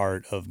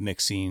start of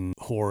mixing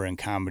horror and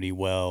comedy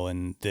well,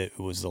 and that it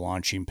was the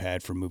launching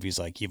pad for movies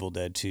like Evil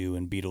Dead 2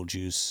 and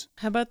Beetlejuice.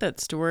 How about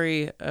that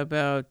story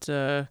about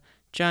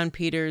John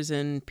Peters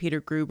and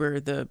Peter Gruber,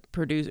 the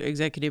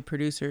executive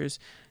producers,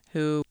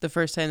 who the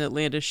first time that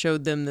Landis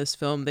showed them this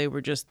film, they were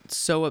just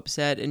so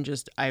upset and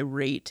just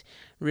irate,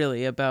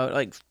 really, about,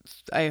 like,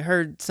 I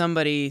heard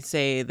somebody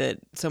say that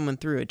someone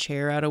threw a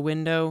chair out a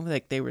window.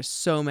 Like, they were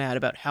so mad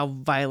about how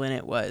violent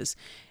it was.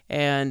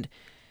 And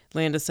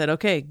Landis said,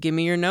 okay, give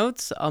me your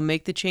notes, I'll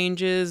make the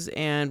changes,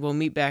 and we'll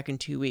meet back in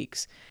 2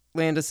 weeks.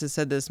 Landis has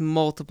said this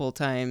multiple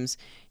times.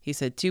 He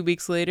said 2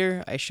 weeks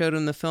later, I showed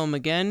him the film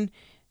again,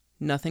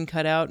 nothing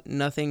cut out,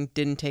 nothing,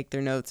 didn't take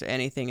their notes or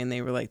anything, and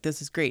they were like,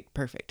 this is great,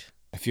 perfect.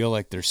 I feel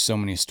like there's so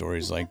many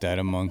stories like that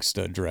amongst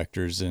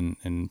directors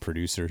and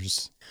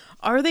producers.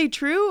 Are they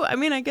true? I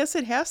mean, I guess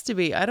it has to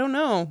be. I don't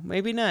know.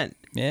 Maybe not.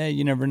 Yeah,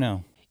 you never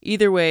know.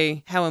 Either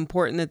way, how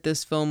important that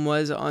this film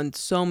was on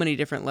so many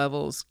different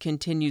levels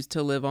continues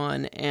to live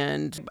on.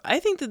 And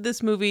I think that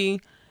this movie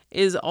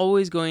is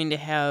always going to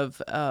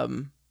have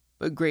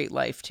a great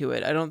life to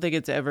it. I don't think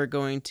it's ever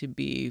going to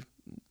be...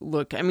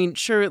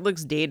 sure, it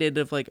looks dated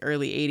of like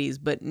early 80s,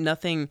 but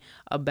nothing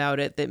about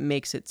it that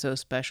makes it so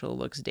special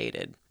looks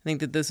dated. I think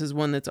that this is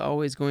one that's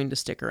always going to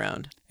stick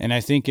around. And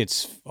I think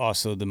it's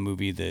also the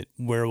movie that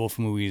werewolf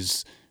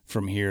movies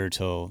from here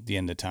till the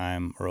end of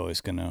time are always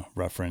going to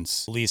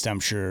reference. At least I'm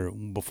sure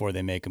before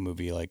they make a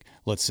movie, like,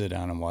 let's sit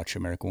down and watch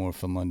American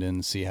Werewolf in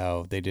London, see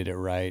how they did it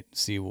right,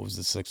 see what was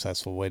the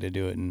successful way to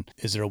do it, and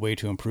is there a way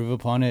to improve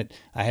upon it?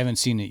 I haven't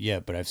seen it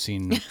yet, but I've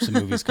seen some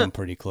movies come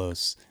pretty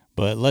close.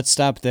 But let's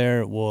stop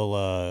there.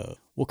 We'll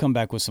come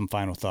back with some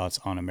final thoughts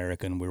on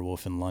American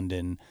Werewolf in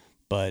London.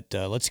 But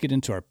let's get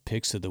into our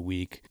picks of the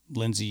week.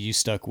 Lindsay, you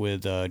stuck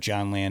with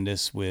John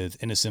Landis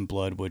with Innocent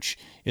Blood, which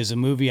is a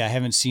movie I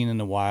haven't seen in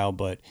a while,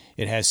 but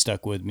it has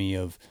stuck with me,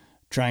 of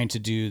trying to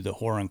do the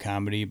horror and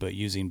comedy, but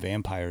using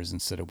vampires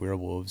instead of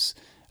werewolves.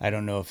 I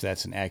don't know if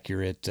that's an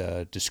accurate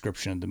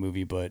description of the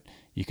movie, but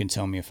you can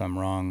tell me if I'm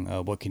wrong.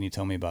 What can you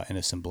tell me about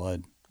Innocent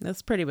Blood?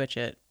 That's pretty much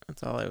it.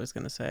 That's all I was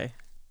going to say.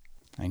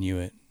 I knew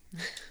it.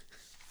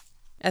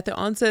 At the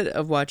onset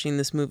of watching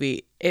this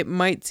movie, it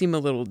might seem a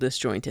little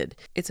disjointed.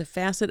 It's a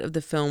facet of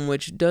the film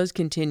which does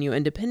continue,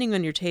 and depending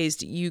on your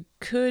taste, you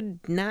could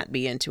not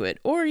be into it,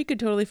 or you could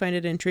totally find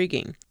it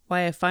intriguing.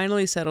 Why I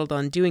finally settled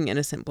on doing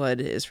Innocent Blood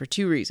is for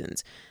two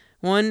reasons.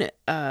 One,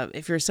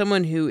 if you're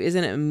someone who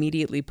isn't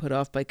immediately put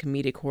off by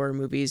comedic horror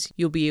movies,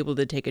 you'll be able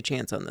to take a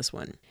chance on this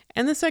one.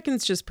 And the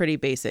second's just pretty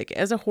basic.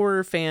 As a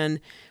horror fan,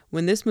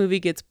 when this movie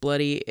gets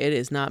bloody, it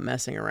is not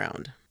messing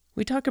around.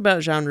 We talk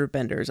about genre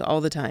benders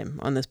all the time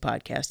on this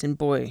podcast, and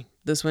boy,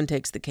 this one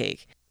takes the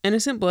cake.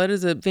 Innocent Blood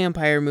is a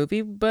vampire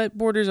movie, but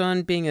borders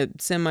on being a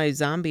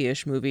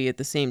semi-zombie-ish movie at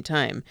the same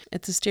time.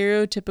 It's a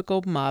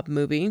stereotypical mob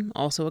movie,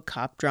 also a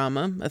cop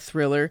drama, a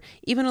thriller,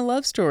 even a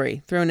love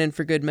story thrown in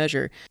for good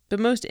measure.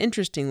 But most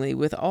interestingly,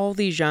 with all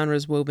these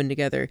genres woven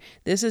together,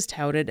 this is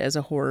touted as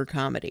a horror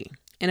comedy.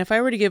 And if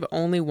I were to give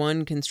only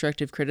one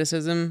constructive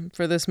criticism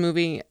for this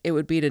movie, it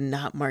would be to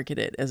not market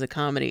it as a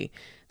comedy.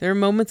 There are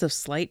moments of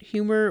slight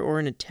humor or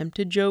an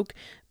attempted joke,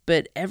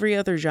 but every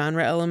other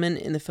genre element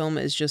in the film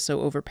is just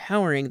so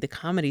overpowering, the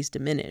comedy's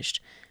diminished.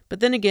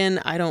 But then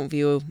again, I don't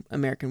view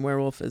American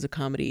Werewolf as a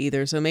comedy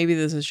either, so maybe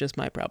this is just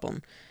my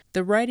problem.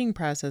 The writing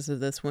process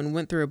of this one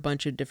went through a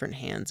bunch of different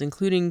hands,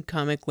 including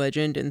comic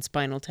legend and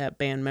Spinal Tap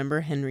band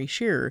member Henry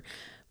Shearer.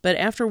 But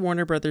after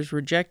Warner Brothers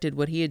rejected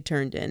what he had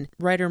turned in,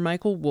 writer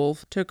Michael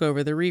Wolff took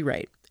over the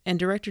rewrite. And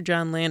director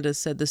John Landis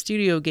said the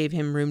studio gave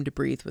him room to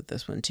breathe with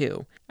this one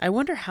too. I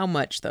wonder how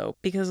much though,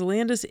 because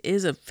Landis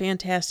is a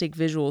fantastic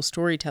visual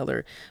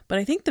storyteller, but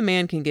I think the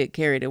man can get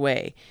carried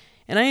away.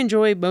 And I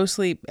enjoy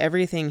mostly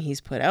everything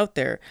he's put out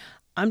there.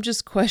 I'm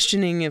just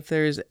questioning if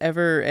there's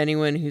ever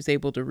anyone who's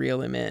able to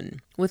reel him in.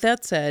 With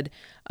that said,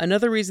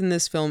 another reason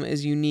this film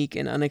is unique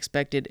and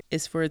unexpected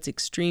is for its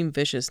extreme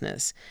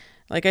viciousness.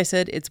 Like I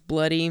said, it's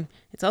bloody,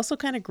 it's also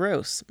kind of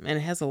gross, and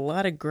it has a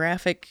lot of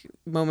graphic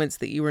moments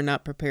that you were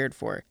not prepared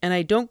for. And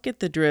I don't get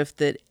the drift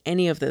that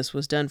any of this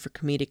was done for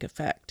comedic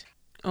effect.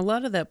 A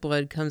lot of that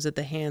blood comes at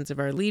the hands of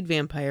our lead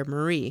vampire,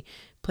 Marie,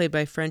 played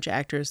by French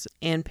actress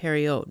Anne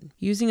Période.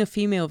 Using a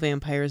female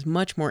vampire is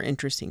much more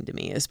interesting to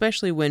me,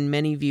 especially when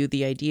many view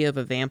the idea of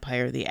a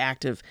vampire, the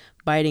act of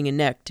biting a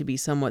neck, to be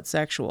somewhat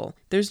sexual.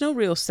 There's no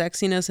real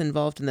sexiness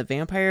involved in the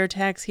vampire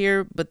attacks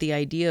here, but the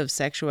idea of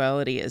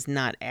sexuality is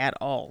not at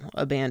all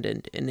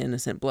abandoned in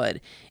Innocent Blood.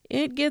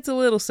 It gets a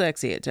little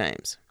sexy at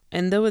times.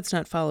 And though it's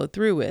not followed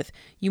through with,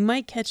 you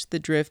might catch the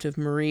drift of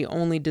Marie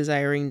only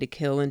desiring to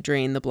kill and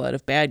drain the blood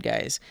of bad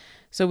guys.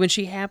 So when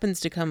she happens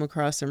to come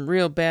across some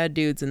real bad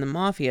dudes in the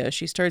mafia,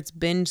 she starts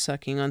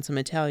binge-sucking on some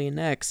Italian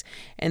necks,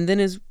 and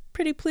then is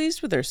pretty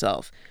pleased with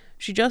herself.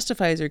 She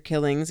justifies her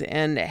killings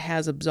and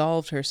has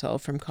absolved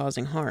herself from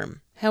causing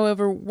harm.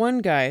 However, one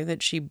guy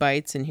that she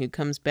bites and who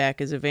comes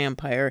back as a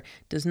vampire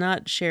does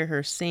not share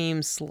her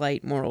same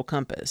slight moral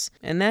compass.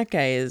 And that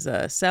guy is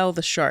Sal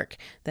the Shark,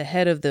 the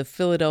head of the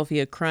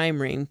Philadelphia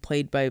crime ring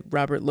played by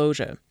Robert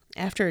Loggia.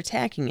 After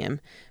attacking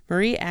him,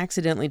 Marie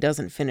accidentally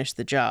doesn't finish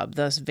the job,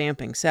 thus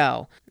vamping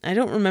Sal. I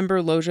don't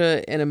remember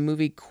Loggia in a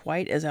movie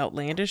quite as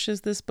outlandish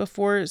as this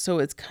before, so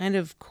it's kind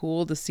of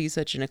cool to see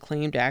such an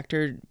acclaimed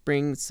actor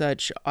bring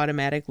such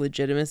automatic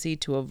legitimacy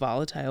to a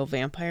volatile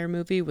vampire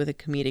movie with a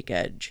comedic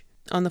edge.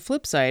 On the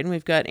flip side,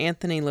 we've got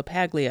Anthony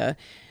LaPaglia,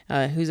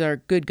 who's our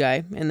good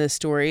guy in this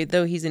story,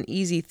 though he's an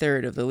easy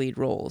third of the lead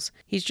roles.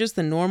 He's just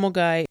the normal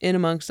guy in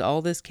amongst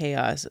all this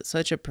chaos,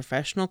 such a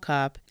professional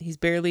cop. He's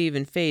barely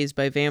even fazed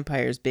by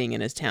vampires being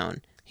in his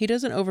town. He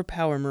doesn't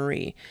overpower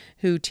Marie,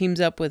 who teams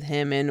up with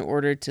him in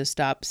order to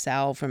stop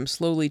Sal from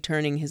slowly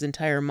turning his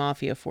entire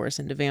mafia force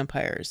into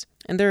vampires.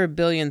 And there are a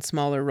billion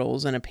smaller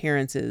roles and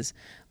appearances,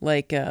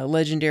 like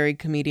legendary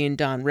comedian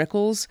Don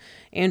Rickles,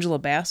 Angela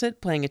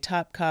Bassett playing a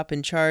top cop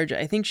in charge.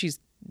 I think she's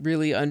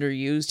really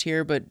underused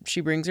here, but she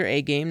brings her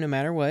A game no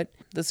matter what.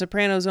 The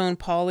Sopranos' own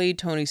Paulie,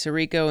 Tony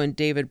Sirico, and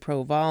David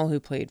Proval, who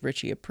played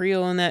Richie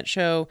Aprile in that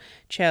show,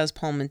 Chaz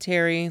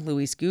Palminteri,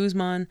 Luis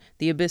Guzman,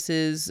 The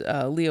Abyss's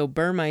Leo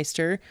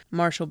Burmeister,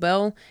 Marshall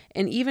Bell,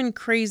 and even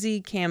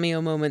crazy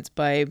cameo moments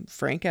by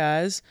Frank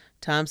Oz,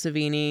 Tom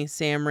Savini,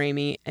 Sam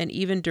Raimi, and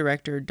even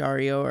director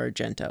Dario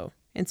Argento.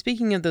 And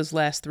speaking of those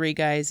last three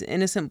guys,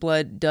 Innocent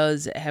Blood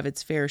does have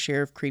its fair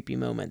share of creepy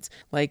moments,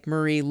 like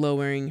Marie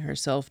lowering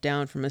herself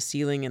down from a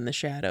ceiling in the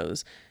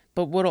shadows.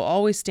 But what'll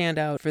always stand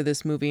out for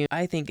this movie,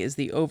 I think, is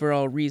the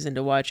overall reason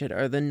to watch it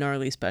are the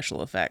gnarly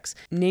special effects.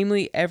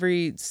 Namely,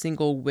 every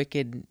single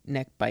wicked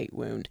neck bite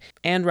wound.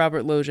 And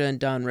Robert Loggia and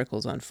Don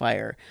Rickles on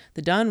fire.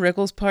 The Don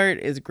Rickles part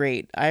is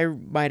great. I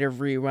might have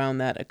rewound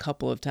that a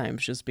couple of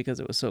times just because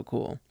it was so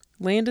cool.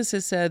 Landis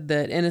has said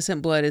that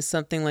Innocent Blood is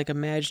something like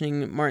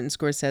imagining Martin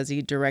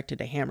Scorsese directed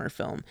a Hammer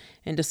film.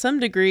 And to some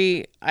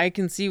degree, I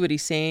can see what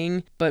he's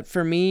saying, but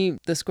for me,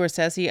 the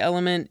Scorsese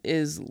element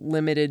is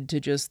limited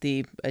to just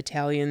the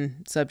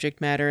Italian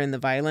subject matter and the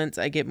violence.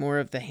 I get more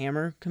of the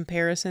Hammer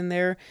comparison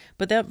there,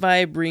 but that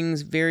vibe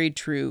rings very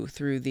true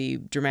through the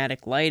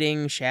dramatic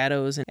lighting,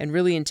 shadows, and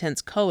really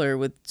intense color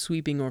with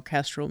sweeping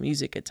orchestral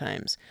music at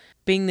times.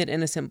 Being that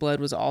Innocent Blood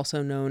was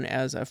also known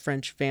as a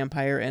French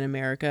vampire in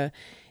America,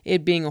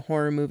 it being a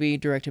horror movie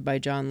directed by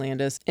John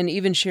Landis, and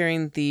even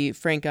sharing the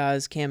Frank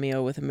Oz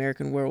cameo with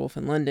American Werewolf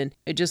in London,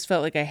 it just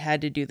felt like I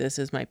had to do this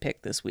as my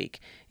pick this week.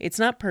 It's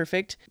not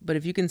perfect, but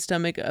if you can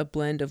stomach a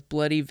blend of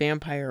bloody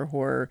vampire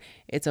horror,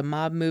 it's a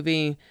mob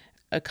movie,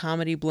 a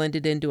comedy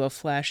blended into a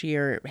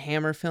flashier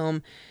Hammer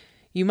film,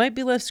 you might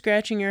be left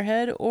scratching your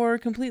head or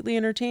completely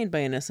entertained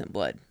by Innocent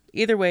Blood.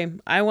 Either way,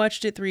 I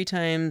watched it 3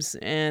 times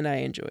and I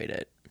enjoyed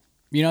it.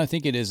 You know, I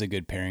think it is a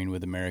good pairing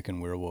with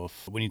American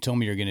Werewolf. When you told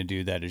me you're going to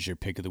do that as your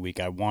pick of the week,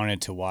 I wanted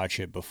to watch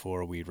it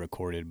before we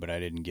recorded, but I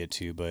didn't get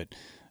to. But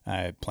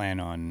I plan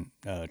on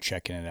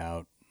checking it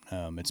out.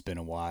 It's been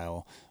a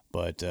while.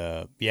 But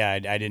yeah,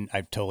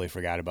 I totally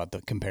forgot about the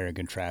compare and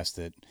contrast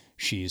that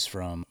she's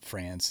from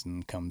France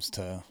and comes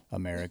to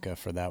America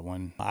for that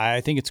one.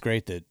 I think it's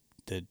great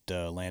that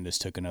Landis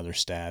took another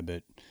stab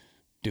at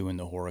doing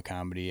the horror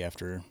comedy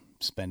after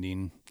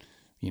spending,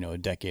 a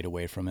decade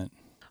away from it.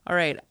 All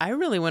right, I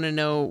really want to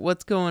know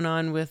what's going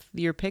on with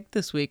your pick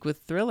this week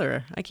with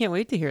Thriller. I can't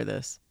wait to hear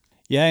this.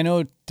 Yeah, I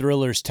know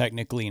Thriller's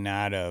technically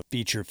not a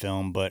feature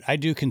film, but I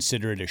do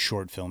consider it a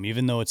short film,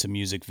 even though it's a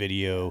music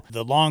video.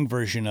 The long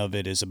version of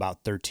it is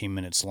about 13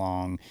 minutes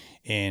long,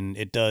 and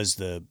it does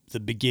the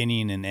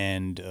beginning and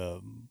end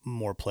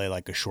more play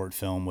like a short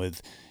film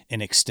with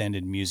an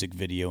extended music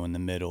video in the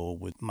middle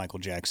with Michael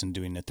Jackson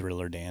doing the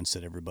Thriller dance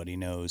that everybody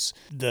knows.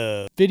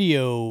 The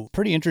video,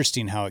 pretty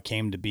interesting how it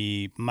came to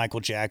be.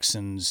 Michael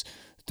Jackson's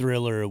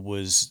Thriller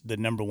was the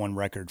number one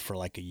record for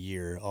like a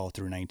year, all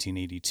through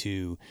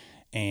 1982.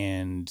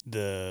 And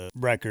the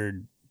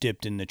record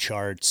dipped in the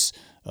charts.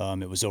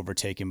 It was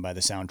overtaken by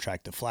the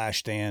soundtrack to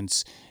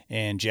Flashdance.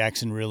 And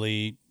Jackson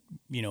really,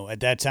 at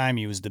that time,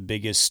 he was the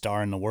biggest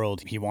star in the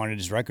world. He wanted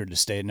his record to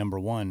stay at number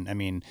one. I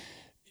mean,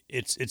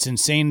 it's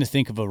insane to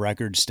think of a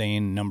record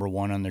staying number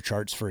one on the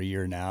charts for a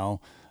year now.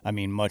 I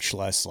mean, much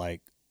less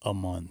like a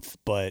month.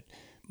 But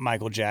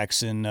Michael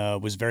Jackson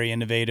was very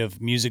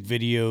innovative. Music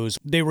videos,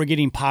 they were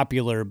getting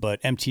popular,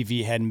 but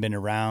MTV hadn't been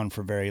around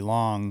for very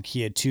long.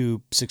 He had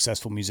 2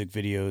 successful music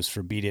videos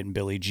for Beat It and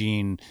Billie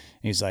Jean. And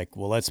he's like,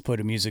 well, let's put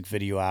a music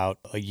video out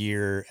a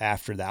year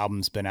after the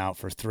album's been out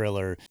for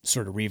Thriller,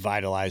 sort of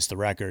revitalize the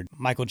record.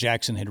 Michael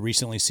Jackson had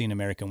recently seen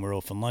American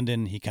Werewolf in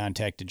London. He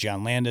contacted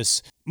John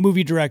Landis.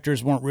 Movie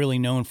directors weren't really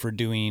known for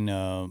doing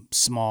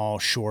small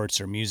shorts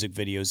or music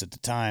videos at the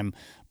time,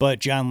 but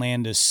John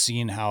Landis,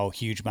 seeing how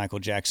huge Michael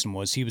Jackson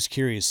was, he was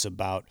curious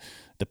about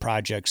the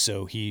project,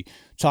 so he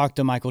talked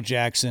to Michael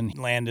Jackson.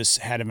 Landis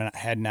had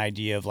an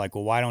idea of like,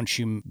 well, why don't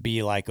you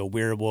be like a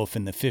werewolf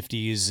in the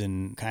 50s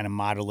and kind of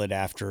model it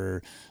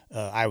after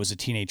I Was a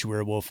Teenage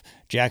Werewolf.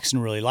 Jackson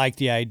really liked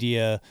the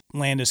idea.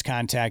 Landis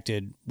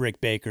contacted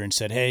Rick Baker and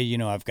said, hey,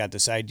 I've got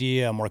this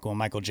idea. I'm working with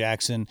Michael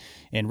Jackson.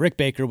 And Rick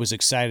Baker was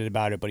excited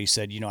about it, but he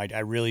said, I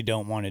really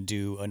don't want to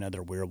do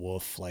another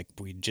werewolf. Like,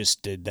 we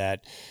just did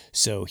that.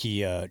 So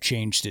he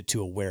changed it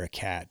to a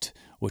werecat,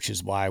 which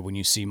is why when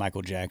you see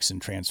Michael Jackson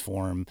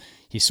transform,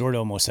 he sort of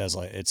almost has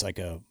it's like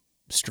a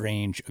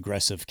strange,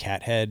 aggressive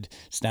cat head.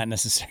 It's not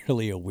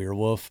necessarily a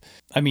werewolf.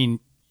 I mean,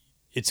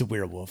 it's a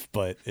werewolf,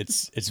 but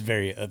it's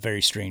a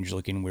very strange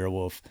looking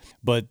werewolf.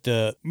 But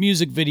the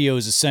music video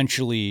is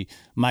essentially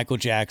Michael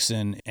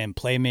Jackson and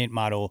Playmate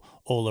model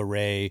Ola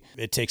Ray.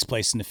 It takes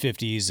place in the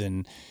 50s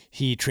and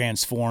he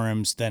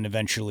transforms. Then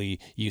eventually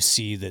you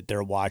see that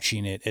they're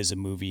watching it as a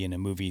movie in a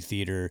movie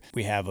theater.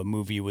 We have a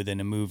movie within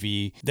a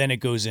movie. Then it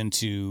goes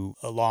into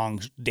a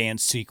long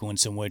dance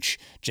sequence in which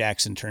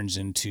Jackson turns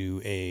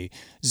into a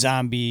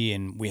zombie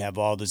and we have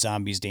all the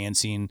zombies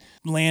dancing.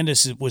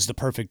 Landis was the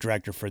perfect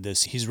director for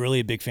this. He's really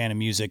a big fan of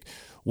music.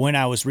 When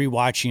I was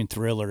rewatching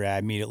Thriller, I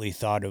immediately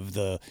thought of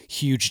the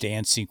huge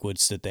dance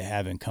sequence that they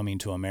have in Coming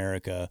to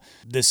America.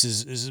 This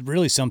is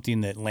really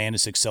something that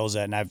Landis excels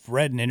at, and I've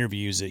read in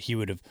interviews that he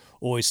would have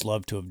always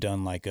loved to have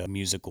done like a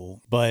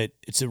musical. But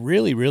it's a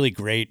really, really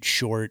great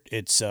short.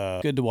 It's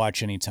good to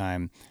watch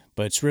anytime,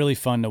 but it's really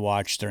fun to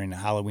watch during the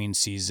Halloween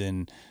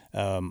season.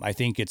 I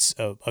think it's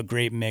a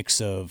great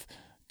mix of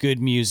good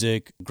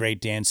music,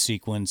 great dance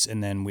sequence,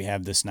 and then we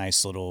have this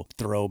nice little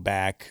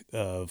throwback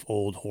of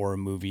old horror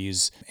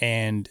movies.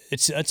 And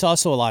it's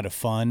also a lot of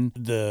fun.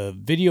 The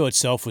video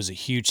itself was a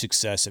huge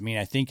success. I mean,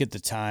 I think at the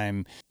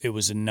time it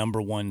was a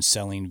number one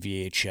selling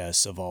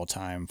VHS of all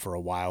time for a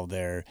while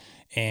there.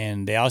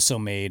 And they also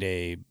made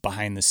a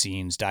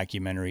behind-the-scenes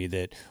documentary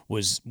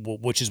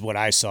which is what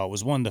I saw. It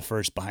was one of the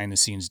first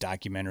behind-the-scenes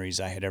documentaries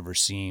I had ever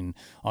seen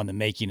on the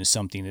making of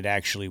something that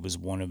actually was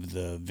one of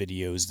the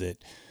videos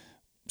that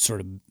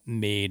sort of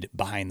made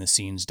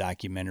behind-the-scenes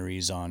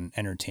documentaries on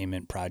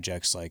entertainment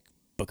projects like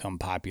become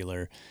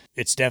popular.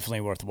 It's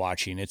definitely worth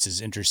watching. It's as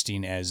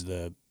interesting as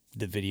the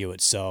video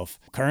itself.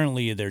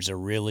 Currently, there's a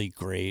really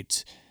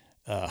great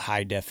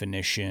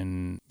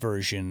high-definition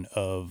version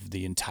of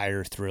the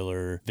entire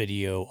Thriller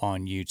video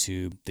on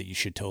YouTube that you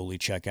should totally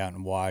check out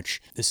and watch.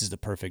 This is the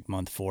perfect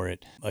month for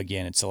it.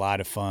 Again, it's a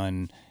lot of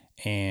fun,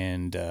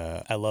 and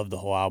I love the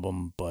whole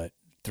album, but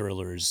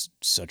Thriller is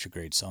such a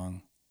great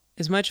song.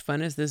 As much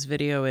fun as this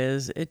video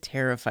is, it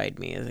terrified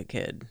me as a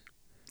kid.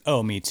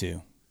 Oh, me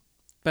too.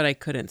 But I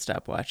couldn't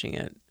stop watching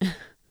it.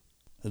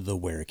 The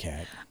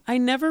werecat. I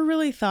never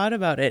really thought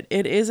about it.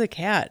 It is a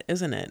cat,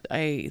 isn't it?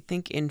 I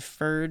think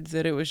inferred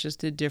that it was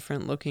just a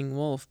different looking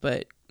wolf,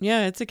 but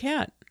yeah, it's a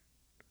cat.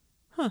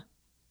 Huh.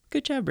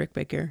 Good job, Rick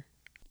Baker.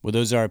 Well,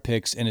 those are our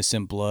picks: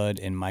 Innocent Blood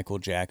and Michael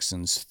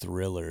Jackson's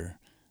Thriller.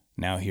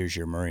 Now here's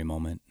your Murray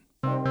moment.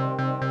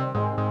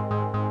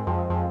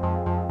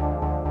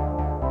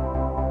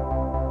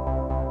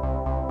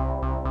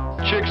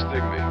 Chicks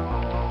dig me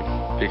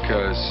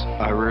because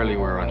I rarely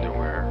wear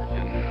underwear,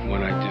 and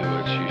when I do,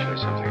 it's usually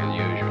something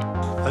unusual.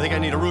 I think I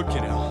need a root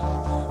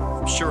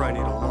canal. I'm sure I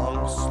need a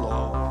long,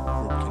 slow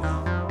root canal.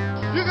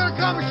 You gonna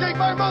come and shake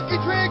my monkey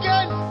tree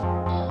again?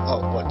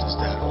 Oh, what does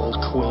that old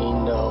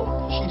queen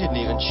know? She didn't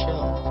even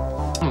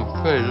show.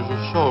 Hey, this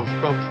is so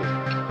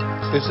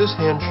scrumptious. Is this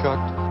hand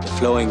shucked? The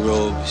flowing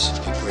robes,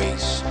 the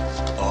grace,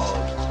 all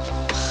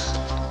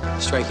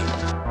striking.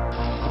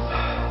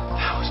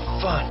 That was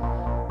fun.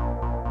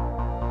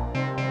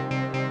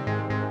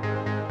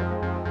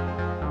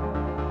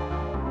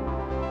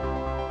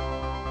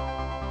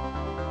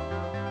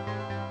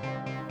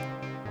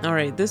 All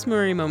right, this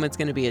Murray moment's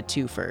going to be a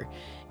twofer.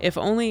 If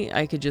only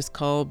I could just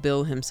call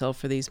Bill himself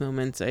for these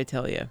moments, I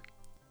tell you.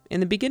 In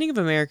the beginning of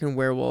American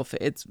Werewolf,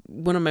 it's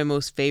one of my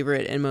most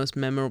favorite and most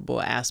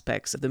memorable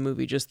aspects of the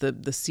movie, just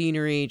the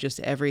scenery, just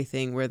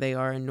everything where they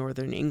are in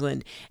northern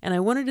England. And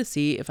I wanted to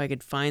see if I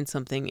could find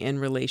something in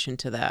relation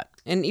to that.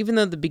 And even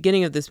though the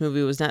beginning of this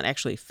movie was not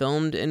actually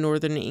filmed in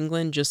northern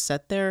England, just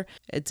set there,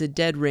 it's a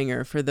dead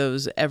ringer for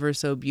those ever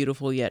so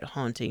beautiful yet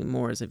haunting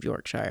moors of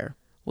Yorkshire.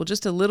 Well,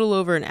 just a little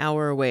over an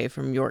hour away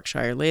from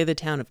Yorkshire lay the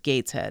town of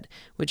Gateshead,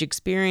 which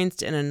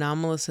experienced an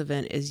anomalous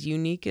event as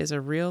unique as a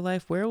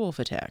real-life werewolf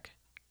attack.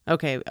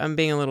 Okay, I'm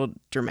being a little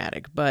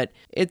dramatic, but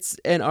it's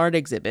an art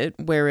exhibit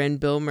wherein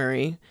Bill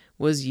Murray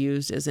was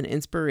used as an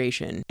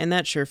inspiration, and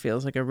that sure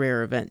feels like a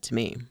rare event to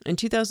me. In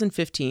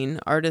 2015,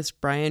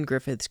 artist Brian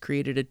Griffiths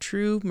created a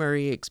true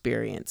Murray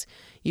experience.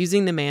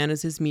 Using the man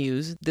as his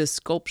muse, this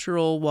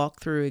sculptural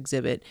walkthrough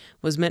exhibit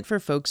was meant for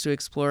folks to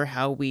explore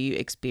how we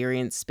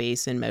experience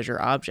space and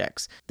measure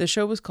objects. The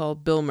show was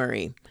called Bill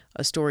Murray,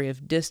 a story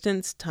of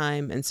distance,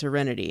 time, and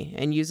serenity,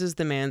 and uses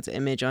the man's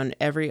image on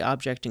every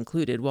object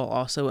included while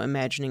also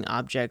imagining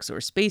objects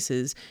or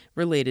spaces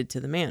related to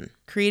the man.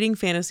 Creating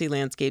fantasy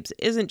landscapes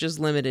isn't just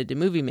limited to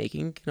movie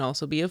making, it can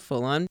also be a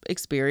full-on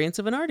experience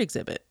of an art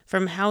exhibit.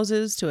 From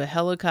houses to a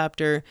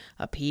helicopter,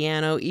 a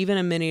piano, even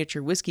a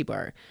miniature whiskey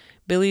bar.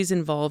 Billy's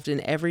involved in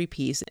every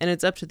piece, and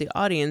it's up to the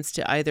audience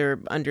to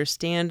either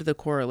understand the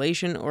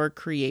correlation or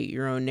create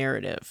your own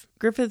narrative.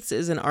 Griffiths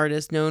is an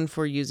artist known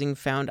for using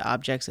found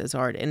objects as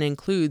art, and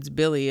includes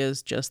Billy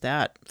as just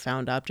that,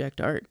 found object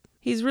art.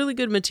 He's really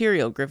good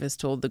material, Griffiths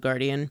told The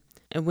Guardian,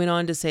 and went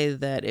on to say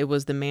that it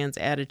was the man's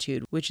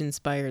attitude which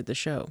inspired the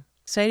show.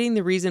 Citing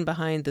the reason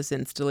behind this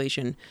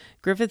installation,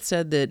 Griffiths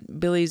said that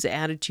Billy's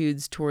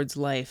attitudes towards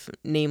life,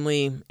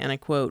 namely, and I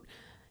quote,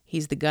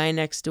 "He's the guy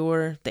next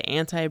door, the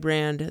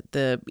anti-brand,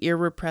 the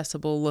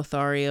irrepressible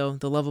Lothario,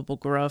 the lovable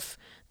gruff,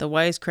 the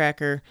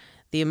wisecracker,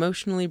 the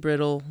emotionally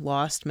brittle,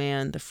 lost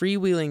man, the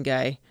freewheeling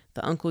guy,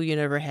 the uncle you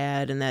never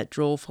had, and that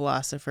droll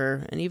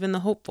philosopher, and even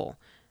the hopeful."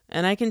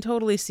 And I can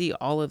totally see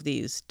all of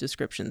these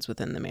descriptions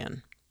within the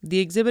man. The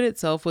exhibit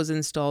itself was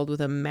installed with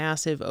a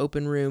massive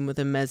open room with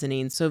a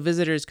mezzanine so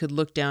visitors could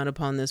look down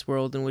upon this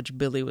world in which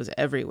Billy was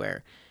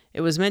everywhere. It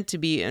was meant to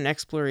be an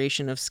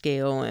exploration of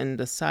scale and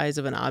the size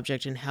of an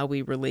object and how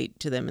we relate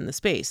to them in the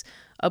space.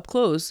 Up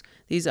close,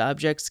 these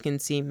objects can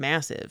seem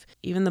massive.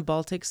 Even the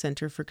Baltic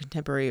Center for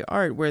Contemporary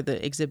Art, where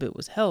the exhibit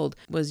was held,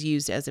 was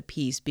used as a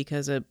piece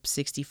because a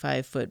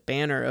 65-foot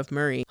banner of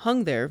Murray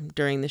hung there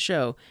during the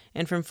show.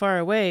 And from far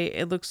away,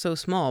 it looks so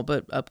small,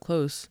 but up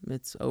close,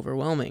 it's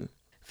overwhelming.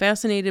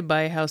 Fascinated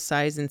by how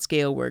size and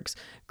scale works,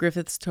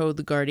 Griffiths told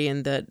The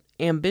Guardian that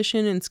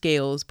ambition and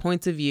scales,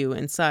 points of view,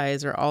 and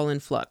size are all in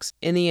flux.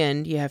 In the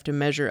end, you have to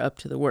measure up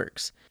to the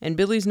works. And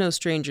Billy's no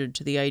stranger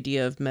to the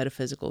idea of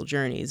metaphysical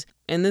journeys,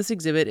 and this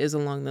exhibit is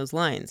along those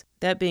lines,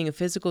 that being a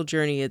physical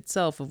journey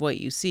itself of what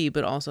you see,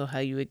 but also how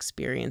you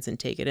experience and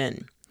take it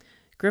in.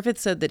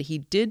 Griffiths said that he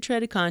did try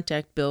to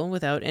contact Bill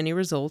without any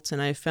results,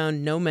 and I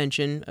found no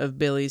mention of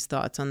Billy's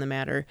thoughts on the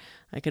matter.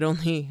 I could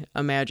only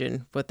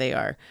imagine what they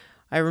are.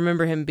 I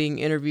remember him being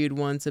interviewed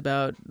once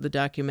about the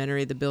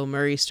documentary The Bill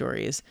Murray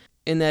Stories.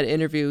 In that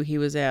interview, he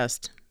was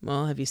asked,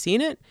 "Well, have you seen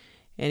it?"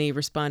 And he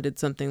responded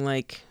something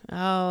like,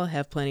 "I'll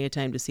have plenty of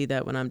time to see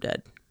that when I'm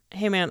dead."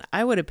 Hey man,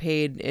 I would have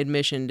paid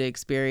admission to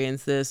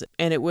experience this,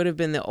 and it would have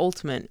been the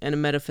ultimate in a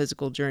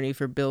metaphysical journey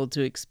for Bill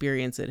to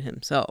experience it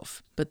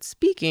himself. But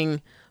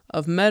speaking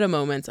of meta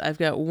moments, I've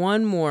got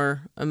one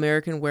more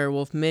American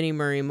Werewolf mini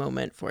Murray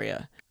moment for you.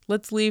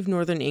 Let's leave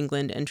northern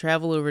England and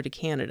travel over to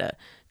Canada,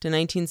 to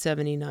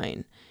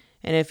 1979.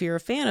 And if you're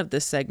a fan of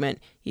this segment,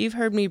 you've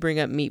heard me bring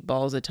up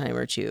Meatballs a time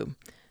or two.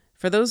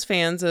 For those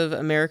fans of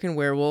American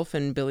Werewolf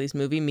and Billy's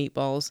movie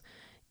Meatballs,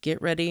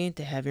 get ready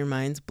to have your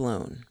minds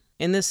blown.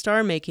 In this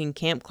star-making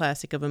camp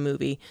classic of a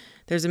movie,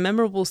 there's a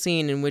memorable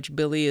scene in which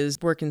Billy is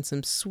working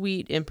some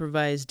sweet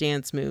improvised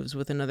dance moves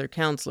with another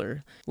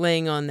counselor,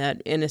 laying on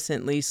that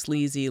innocently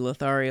sleazy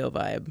Lothario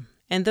vibe.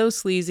 And though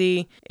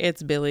sleazy,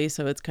 it's Billy,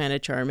 so it's kind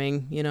of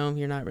charming. You know,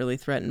 you're not really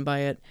threatened by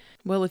it.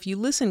 Well, if you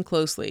listen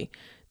closely,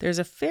 there's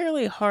a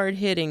fairly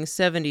hard-hitting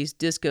 70s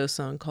disco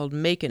song called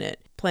Makin' It,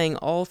 playing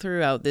all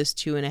throughout this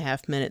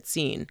 2.5-minute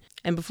scene.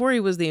 And before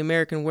he was the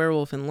American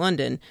Werewolf in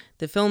London,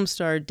 the film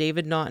star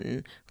David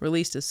Naughton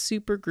released a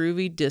super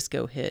groovy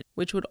disco hit,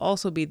 which would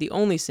also be the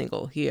only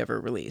single he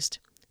ever released.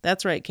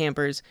 That's right,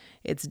 campers.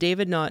 It's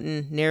David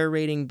Naughton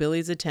narrating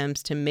Billy's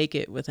attempts to make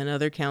it with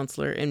another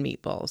counselor in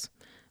Meatballs.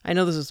 I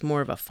know this is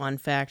more of a fun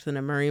fact than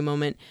a Murray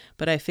moment,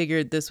 but I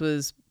figured this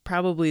was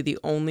probably the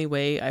only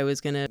way I was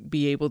going to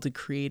be able to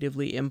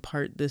creatively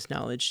impart this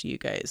knowledge to you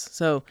guys.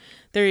 So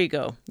there you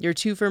go, your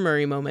 2 for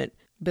Murray moment.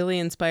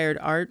 Billy-inspired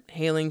art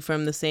hailing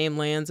from the same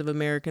lands of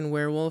American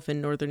Werewolf in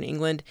northern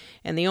England,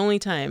 and the only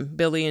time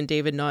Billy and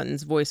David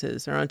Naughton's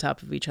voices are on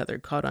top of each other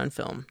caught on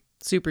film.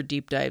 Super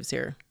deep dives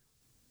here.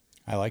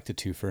 I like the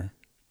twofer.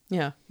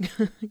 Yeah.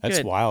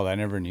 That's wild. I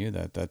never knew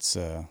that.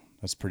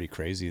 That's pretty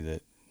crazy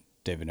that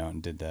David Naughton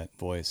did that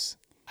voice.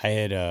 I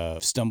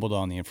had stumbled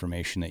on the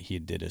information that he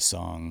did a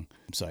song,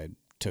 so I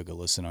took a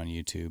listen on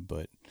YouTube,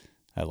 but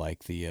I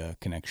like the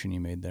connection you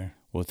made there.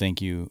 Well,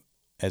 thank you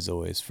as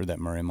always, for that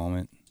Murray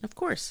moment. Of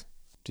course.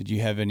 Did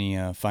you have any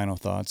final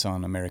thoughts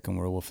on American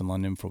Werewolf in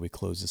London before we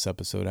close this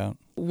episode out?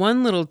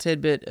 One little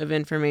tidbit of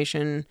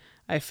information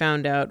I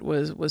found out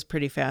was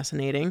pretty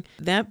fascinating.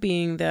 That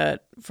being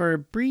that for a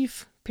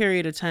brief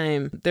period of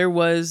time, there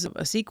was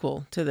a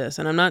sequel to this.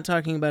 And I'm not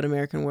talking about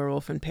American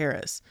Werewolf in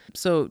Paris.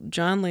 So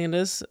John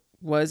Landis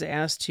was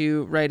asked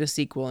to write a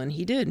sequel, and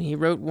he did. He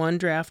wrote one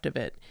draft of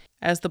it.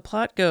 As the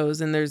plot goes,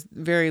 and there's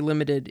very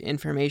limited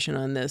information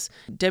on this,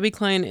 Debbie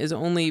Klein is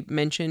only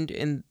mentioned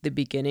in the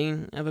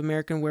beginning of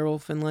American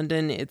Werewolf in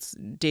London. It's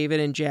David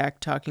and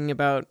Jack talking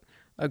about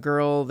a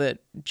girl that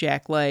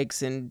Jack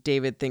likes, and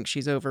David thinks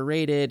she's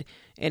overrated.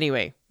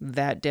 Anyway,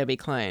 that Debbie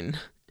Klein.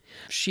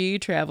 She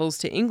travels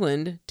to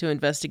England to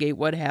investigate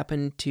what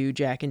happened to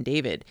Jack and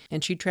David,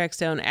 and she tracks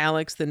down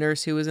Alex, the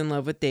nurse who was in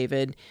love with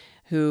David,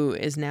 who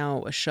is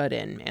now a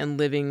shut-in and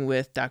living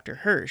with Dr.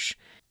 Hirsch.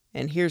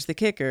 And here's the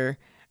kicker.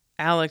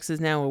 Alex is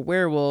now a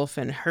werewolf,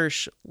 and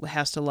Hirsch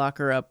has to lock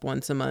her up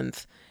once a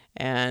month,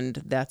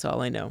 and that's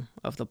all I know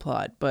of the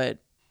plot. But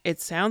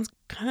it sounds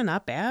kind of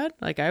not bad.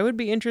 Like, I would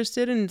be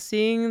interested in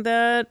seeing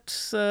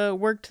that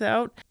worked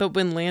out. But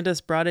when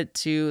Landis brought it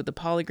to the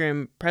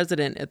Polygram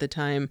president at the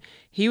time,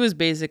 he was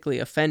basically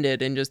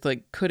offended and just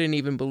couldn't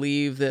even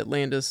believe that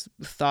Landis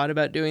thought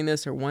about doing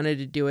this or wanted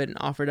to do it, and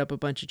offered up a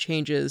bunch of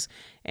changes.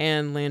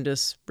 And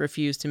Landis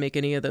refused to make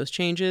any of those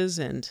changes,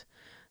 and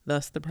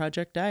thus the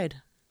project died.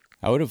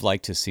 I would have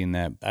liked to have seen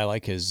that. I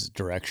like his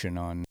direction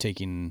on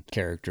taking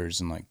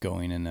characters and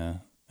going in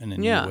a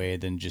new way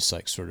than just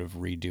sort of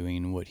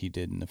redoing what he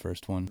did in the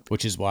first one,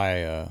 which is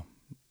why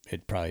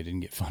it probably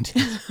didn't get funded.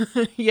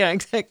 Yeah,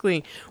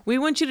 exactly. We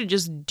want you to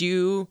just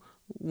do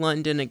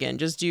London again.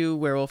 Just do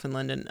Werewolf in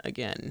London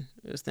again,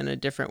 just in a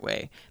different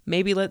way.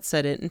 Maybe let's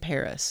set it in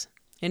Paris.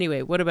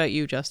 Anyway, what about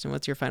you, Justin?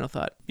 What's your final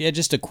thought? Yeah,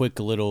 just a quick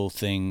couple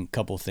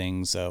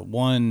things.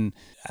 One,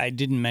 I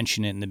didn't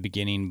mention it in the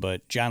beginning,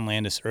 but John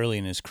Landis early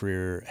in his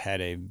career had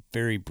a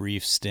very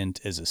brief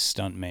stint as a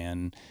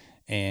stuntman,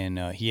 and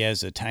he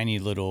has a tiny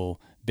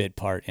little bit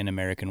part in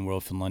American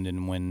Werewolf in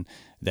London when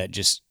that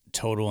just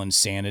total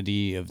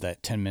insanity of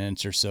that 10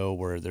 minutes or so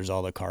where there's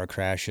all the car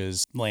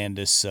crashes.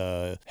 Landis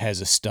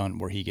has a stunt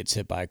where he gets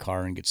hit by a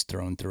car and gets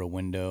thrown through a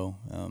window.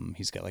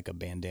 He's got a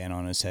bandana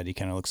on his head. He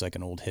kind of looks like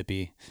an old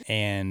hippie.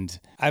 And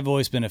I've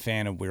always been a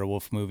fan of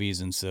werewolf movies,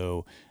 and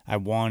so I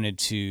wanted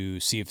to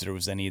see if there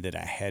was any that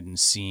I hadn't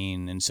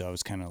seen. And so I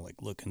was kind of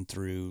looking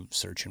through,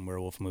 searching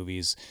werewolf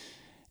movies.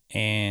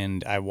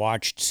 And I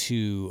watched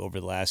 2 over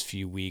the last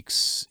few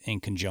weeks in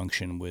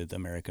conjunction with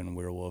American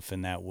Werewolf,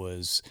 and that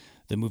was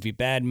the movie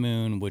Bad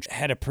Moon, which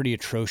had a pretty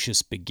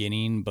atrocious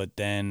beginning, but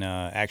then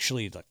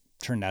actually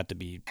turned out to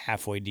be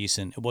halfway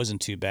decent. It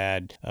wasn't too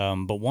bad.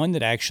 But one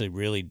that I actually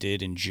really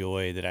did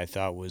enjoy that I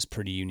thought was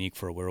pretty unique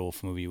for a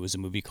werewolf movie was a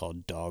movie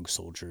called Dog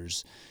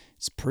Soldiers.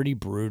 It's pretty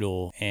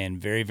brutal and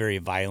very, very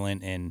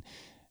violent, and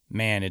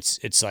man, it's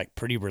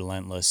pretty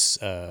relentless,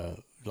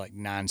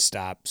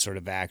 nonstop sort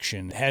of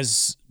action. It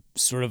has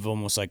sort of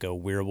almost like a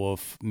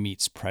werewolf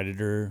meets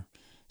predator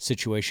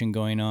situation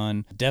going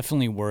on.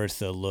 Definitely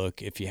worth a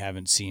look if you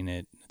haven't seen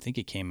it. I think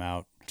it came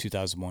out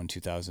 2001,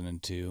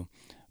 2002.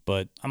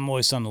 But I'm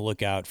always on the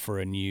lookout for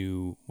a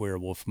new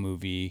werewolf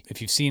movie.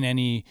 If you've seen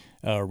any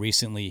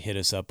recently, hit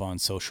us up on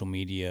social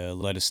media.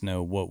 Let us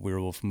know what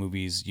werewolf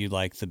movies you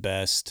like the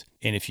best.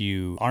 And if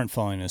you aren't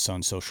following us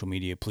on social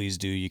media, please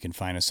do. You can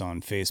find us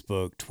on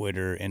Facebook,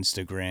 Twitter,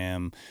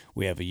 Instagram.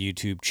 We have a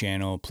YouTube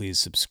channel. Please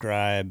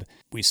subscribe.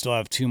 We still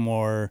have 2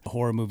 more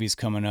horror movies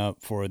coming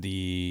up for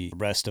the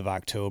rest of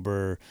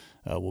October.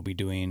 We'll be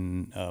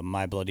doing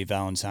My Bloody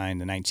Valentine,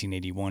 the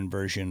 1981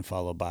 version,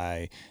 followed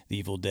by The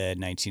Evil Dead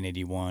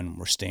 1981.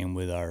 We're staying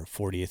with our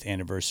 40th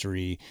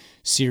anniversary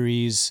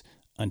series.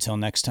 Until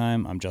next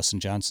time, I'm Justin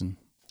Johnson.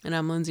 And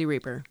I'm Lindsay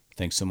Reaper.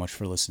 Thanks so much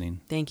for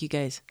listening. Thank you,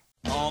 guys.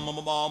 Dang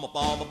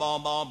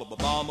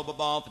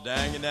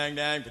dang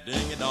dang,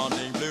 ding a dong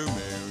ding, blue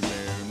moon,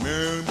 moon,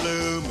 moon,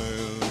 blue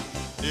moon,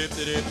 dip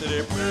dip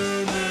dip,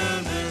 moon,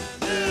 moon, moon,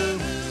 blue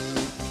moon,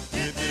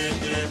 dip dip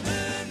dip,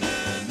 moon,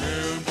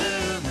 moon,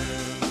 blue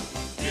moon,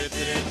 dip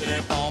dip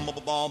dip, bomb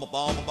bomb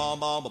bomb bomb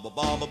bomb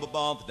bomb bomb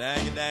bomb,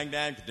 dang dang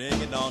dang,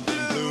 ding a dong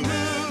ding, blue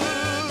moon,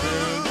 moon,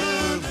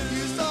 blue moon,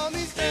 you saw me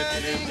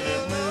standing,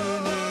 blue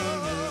moon.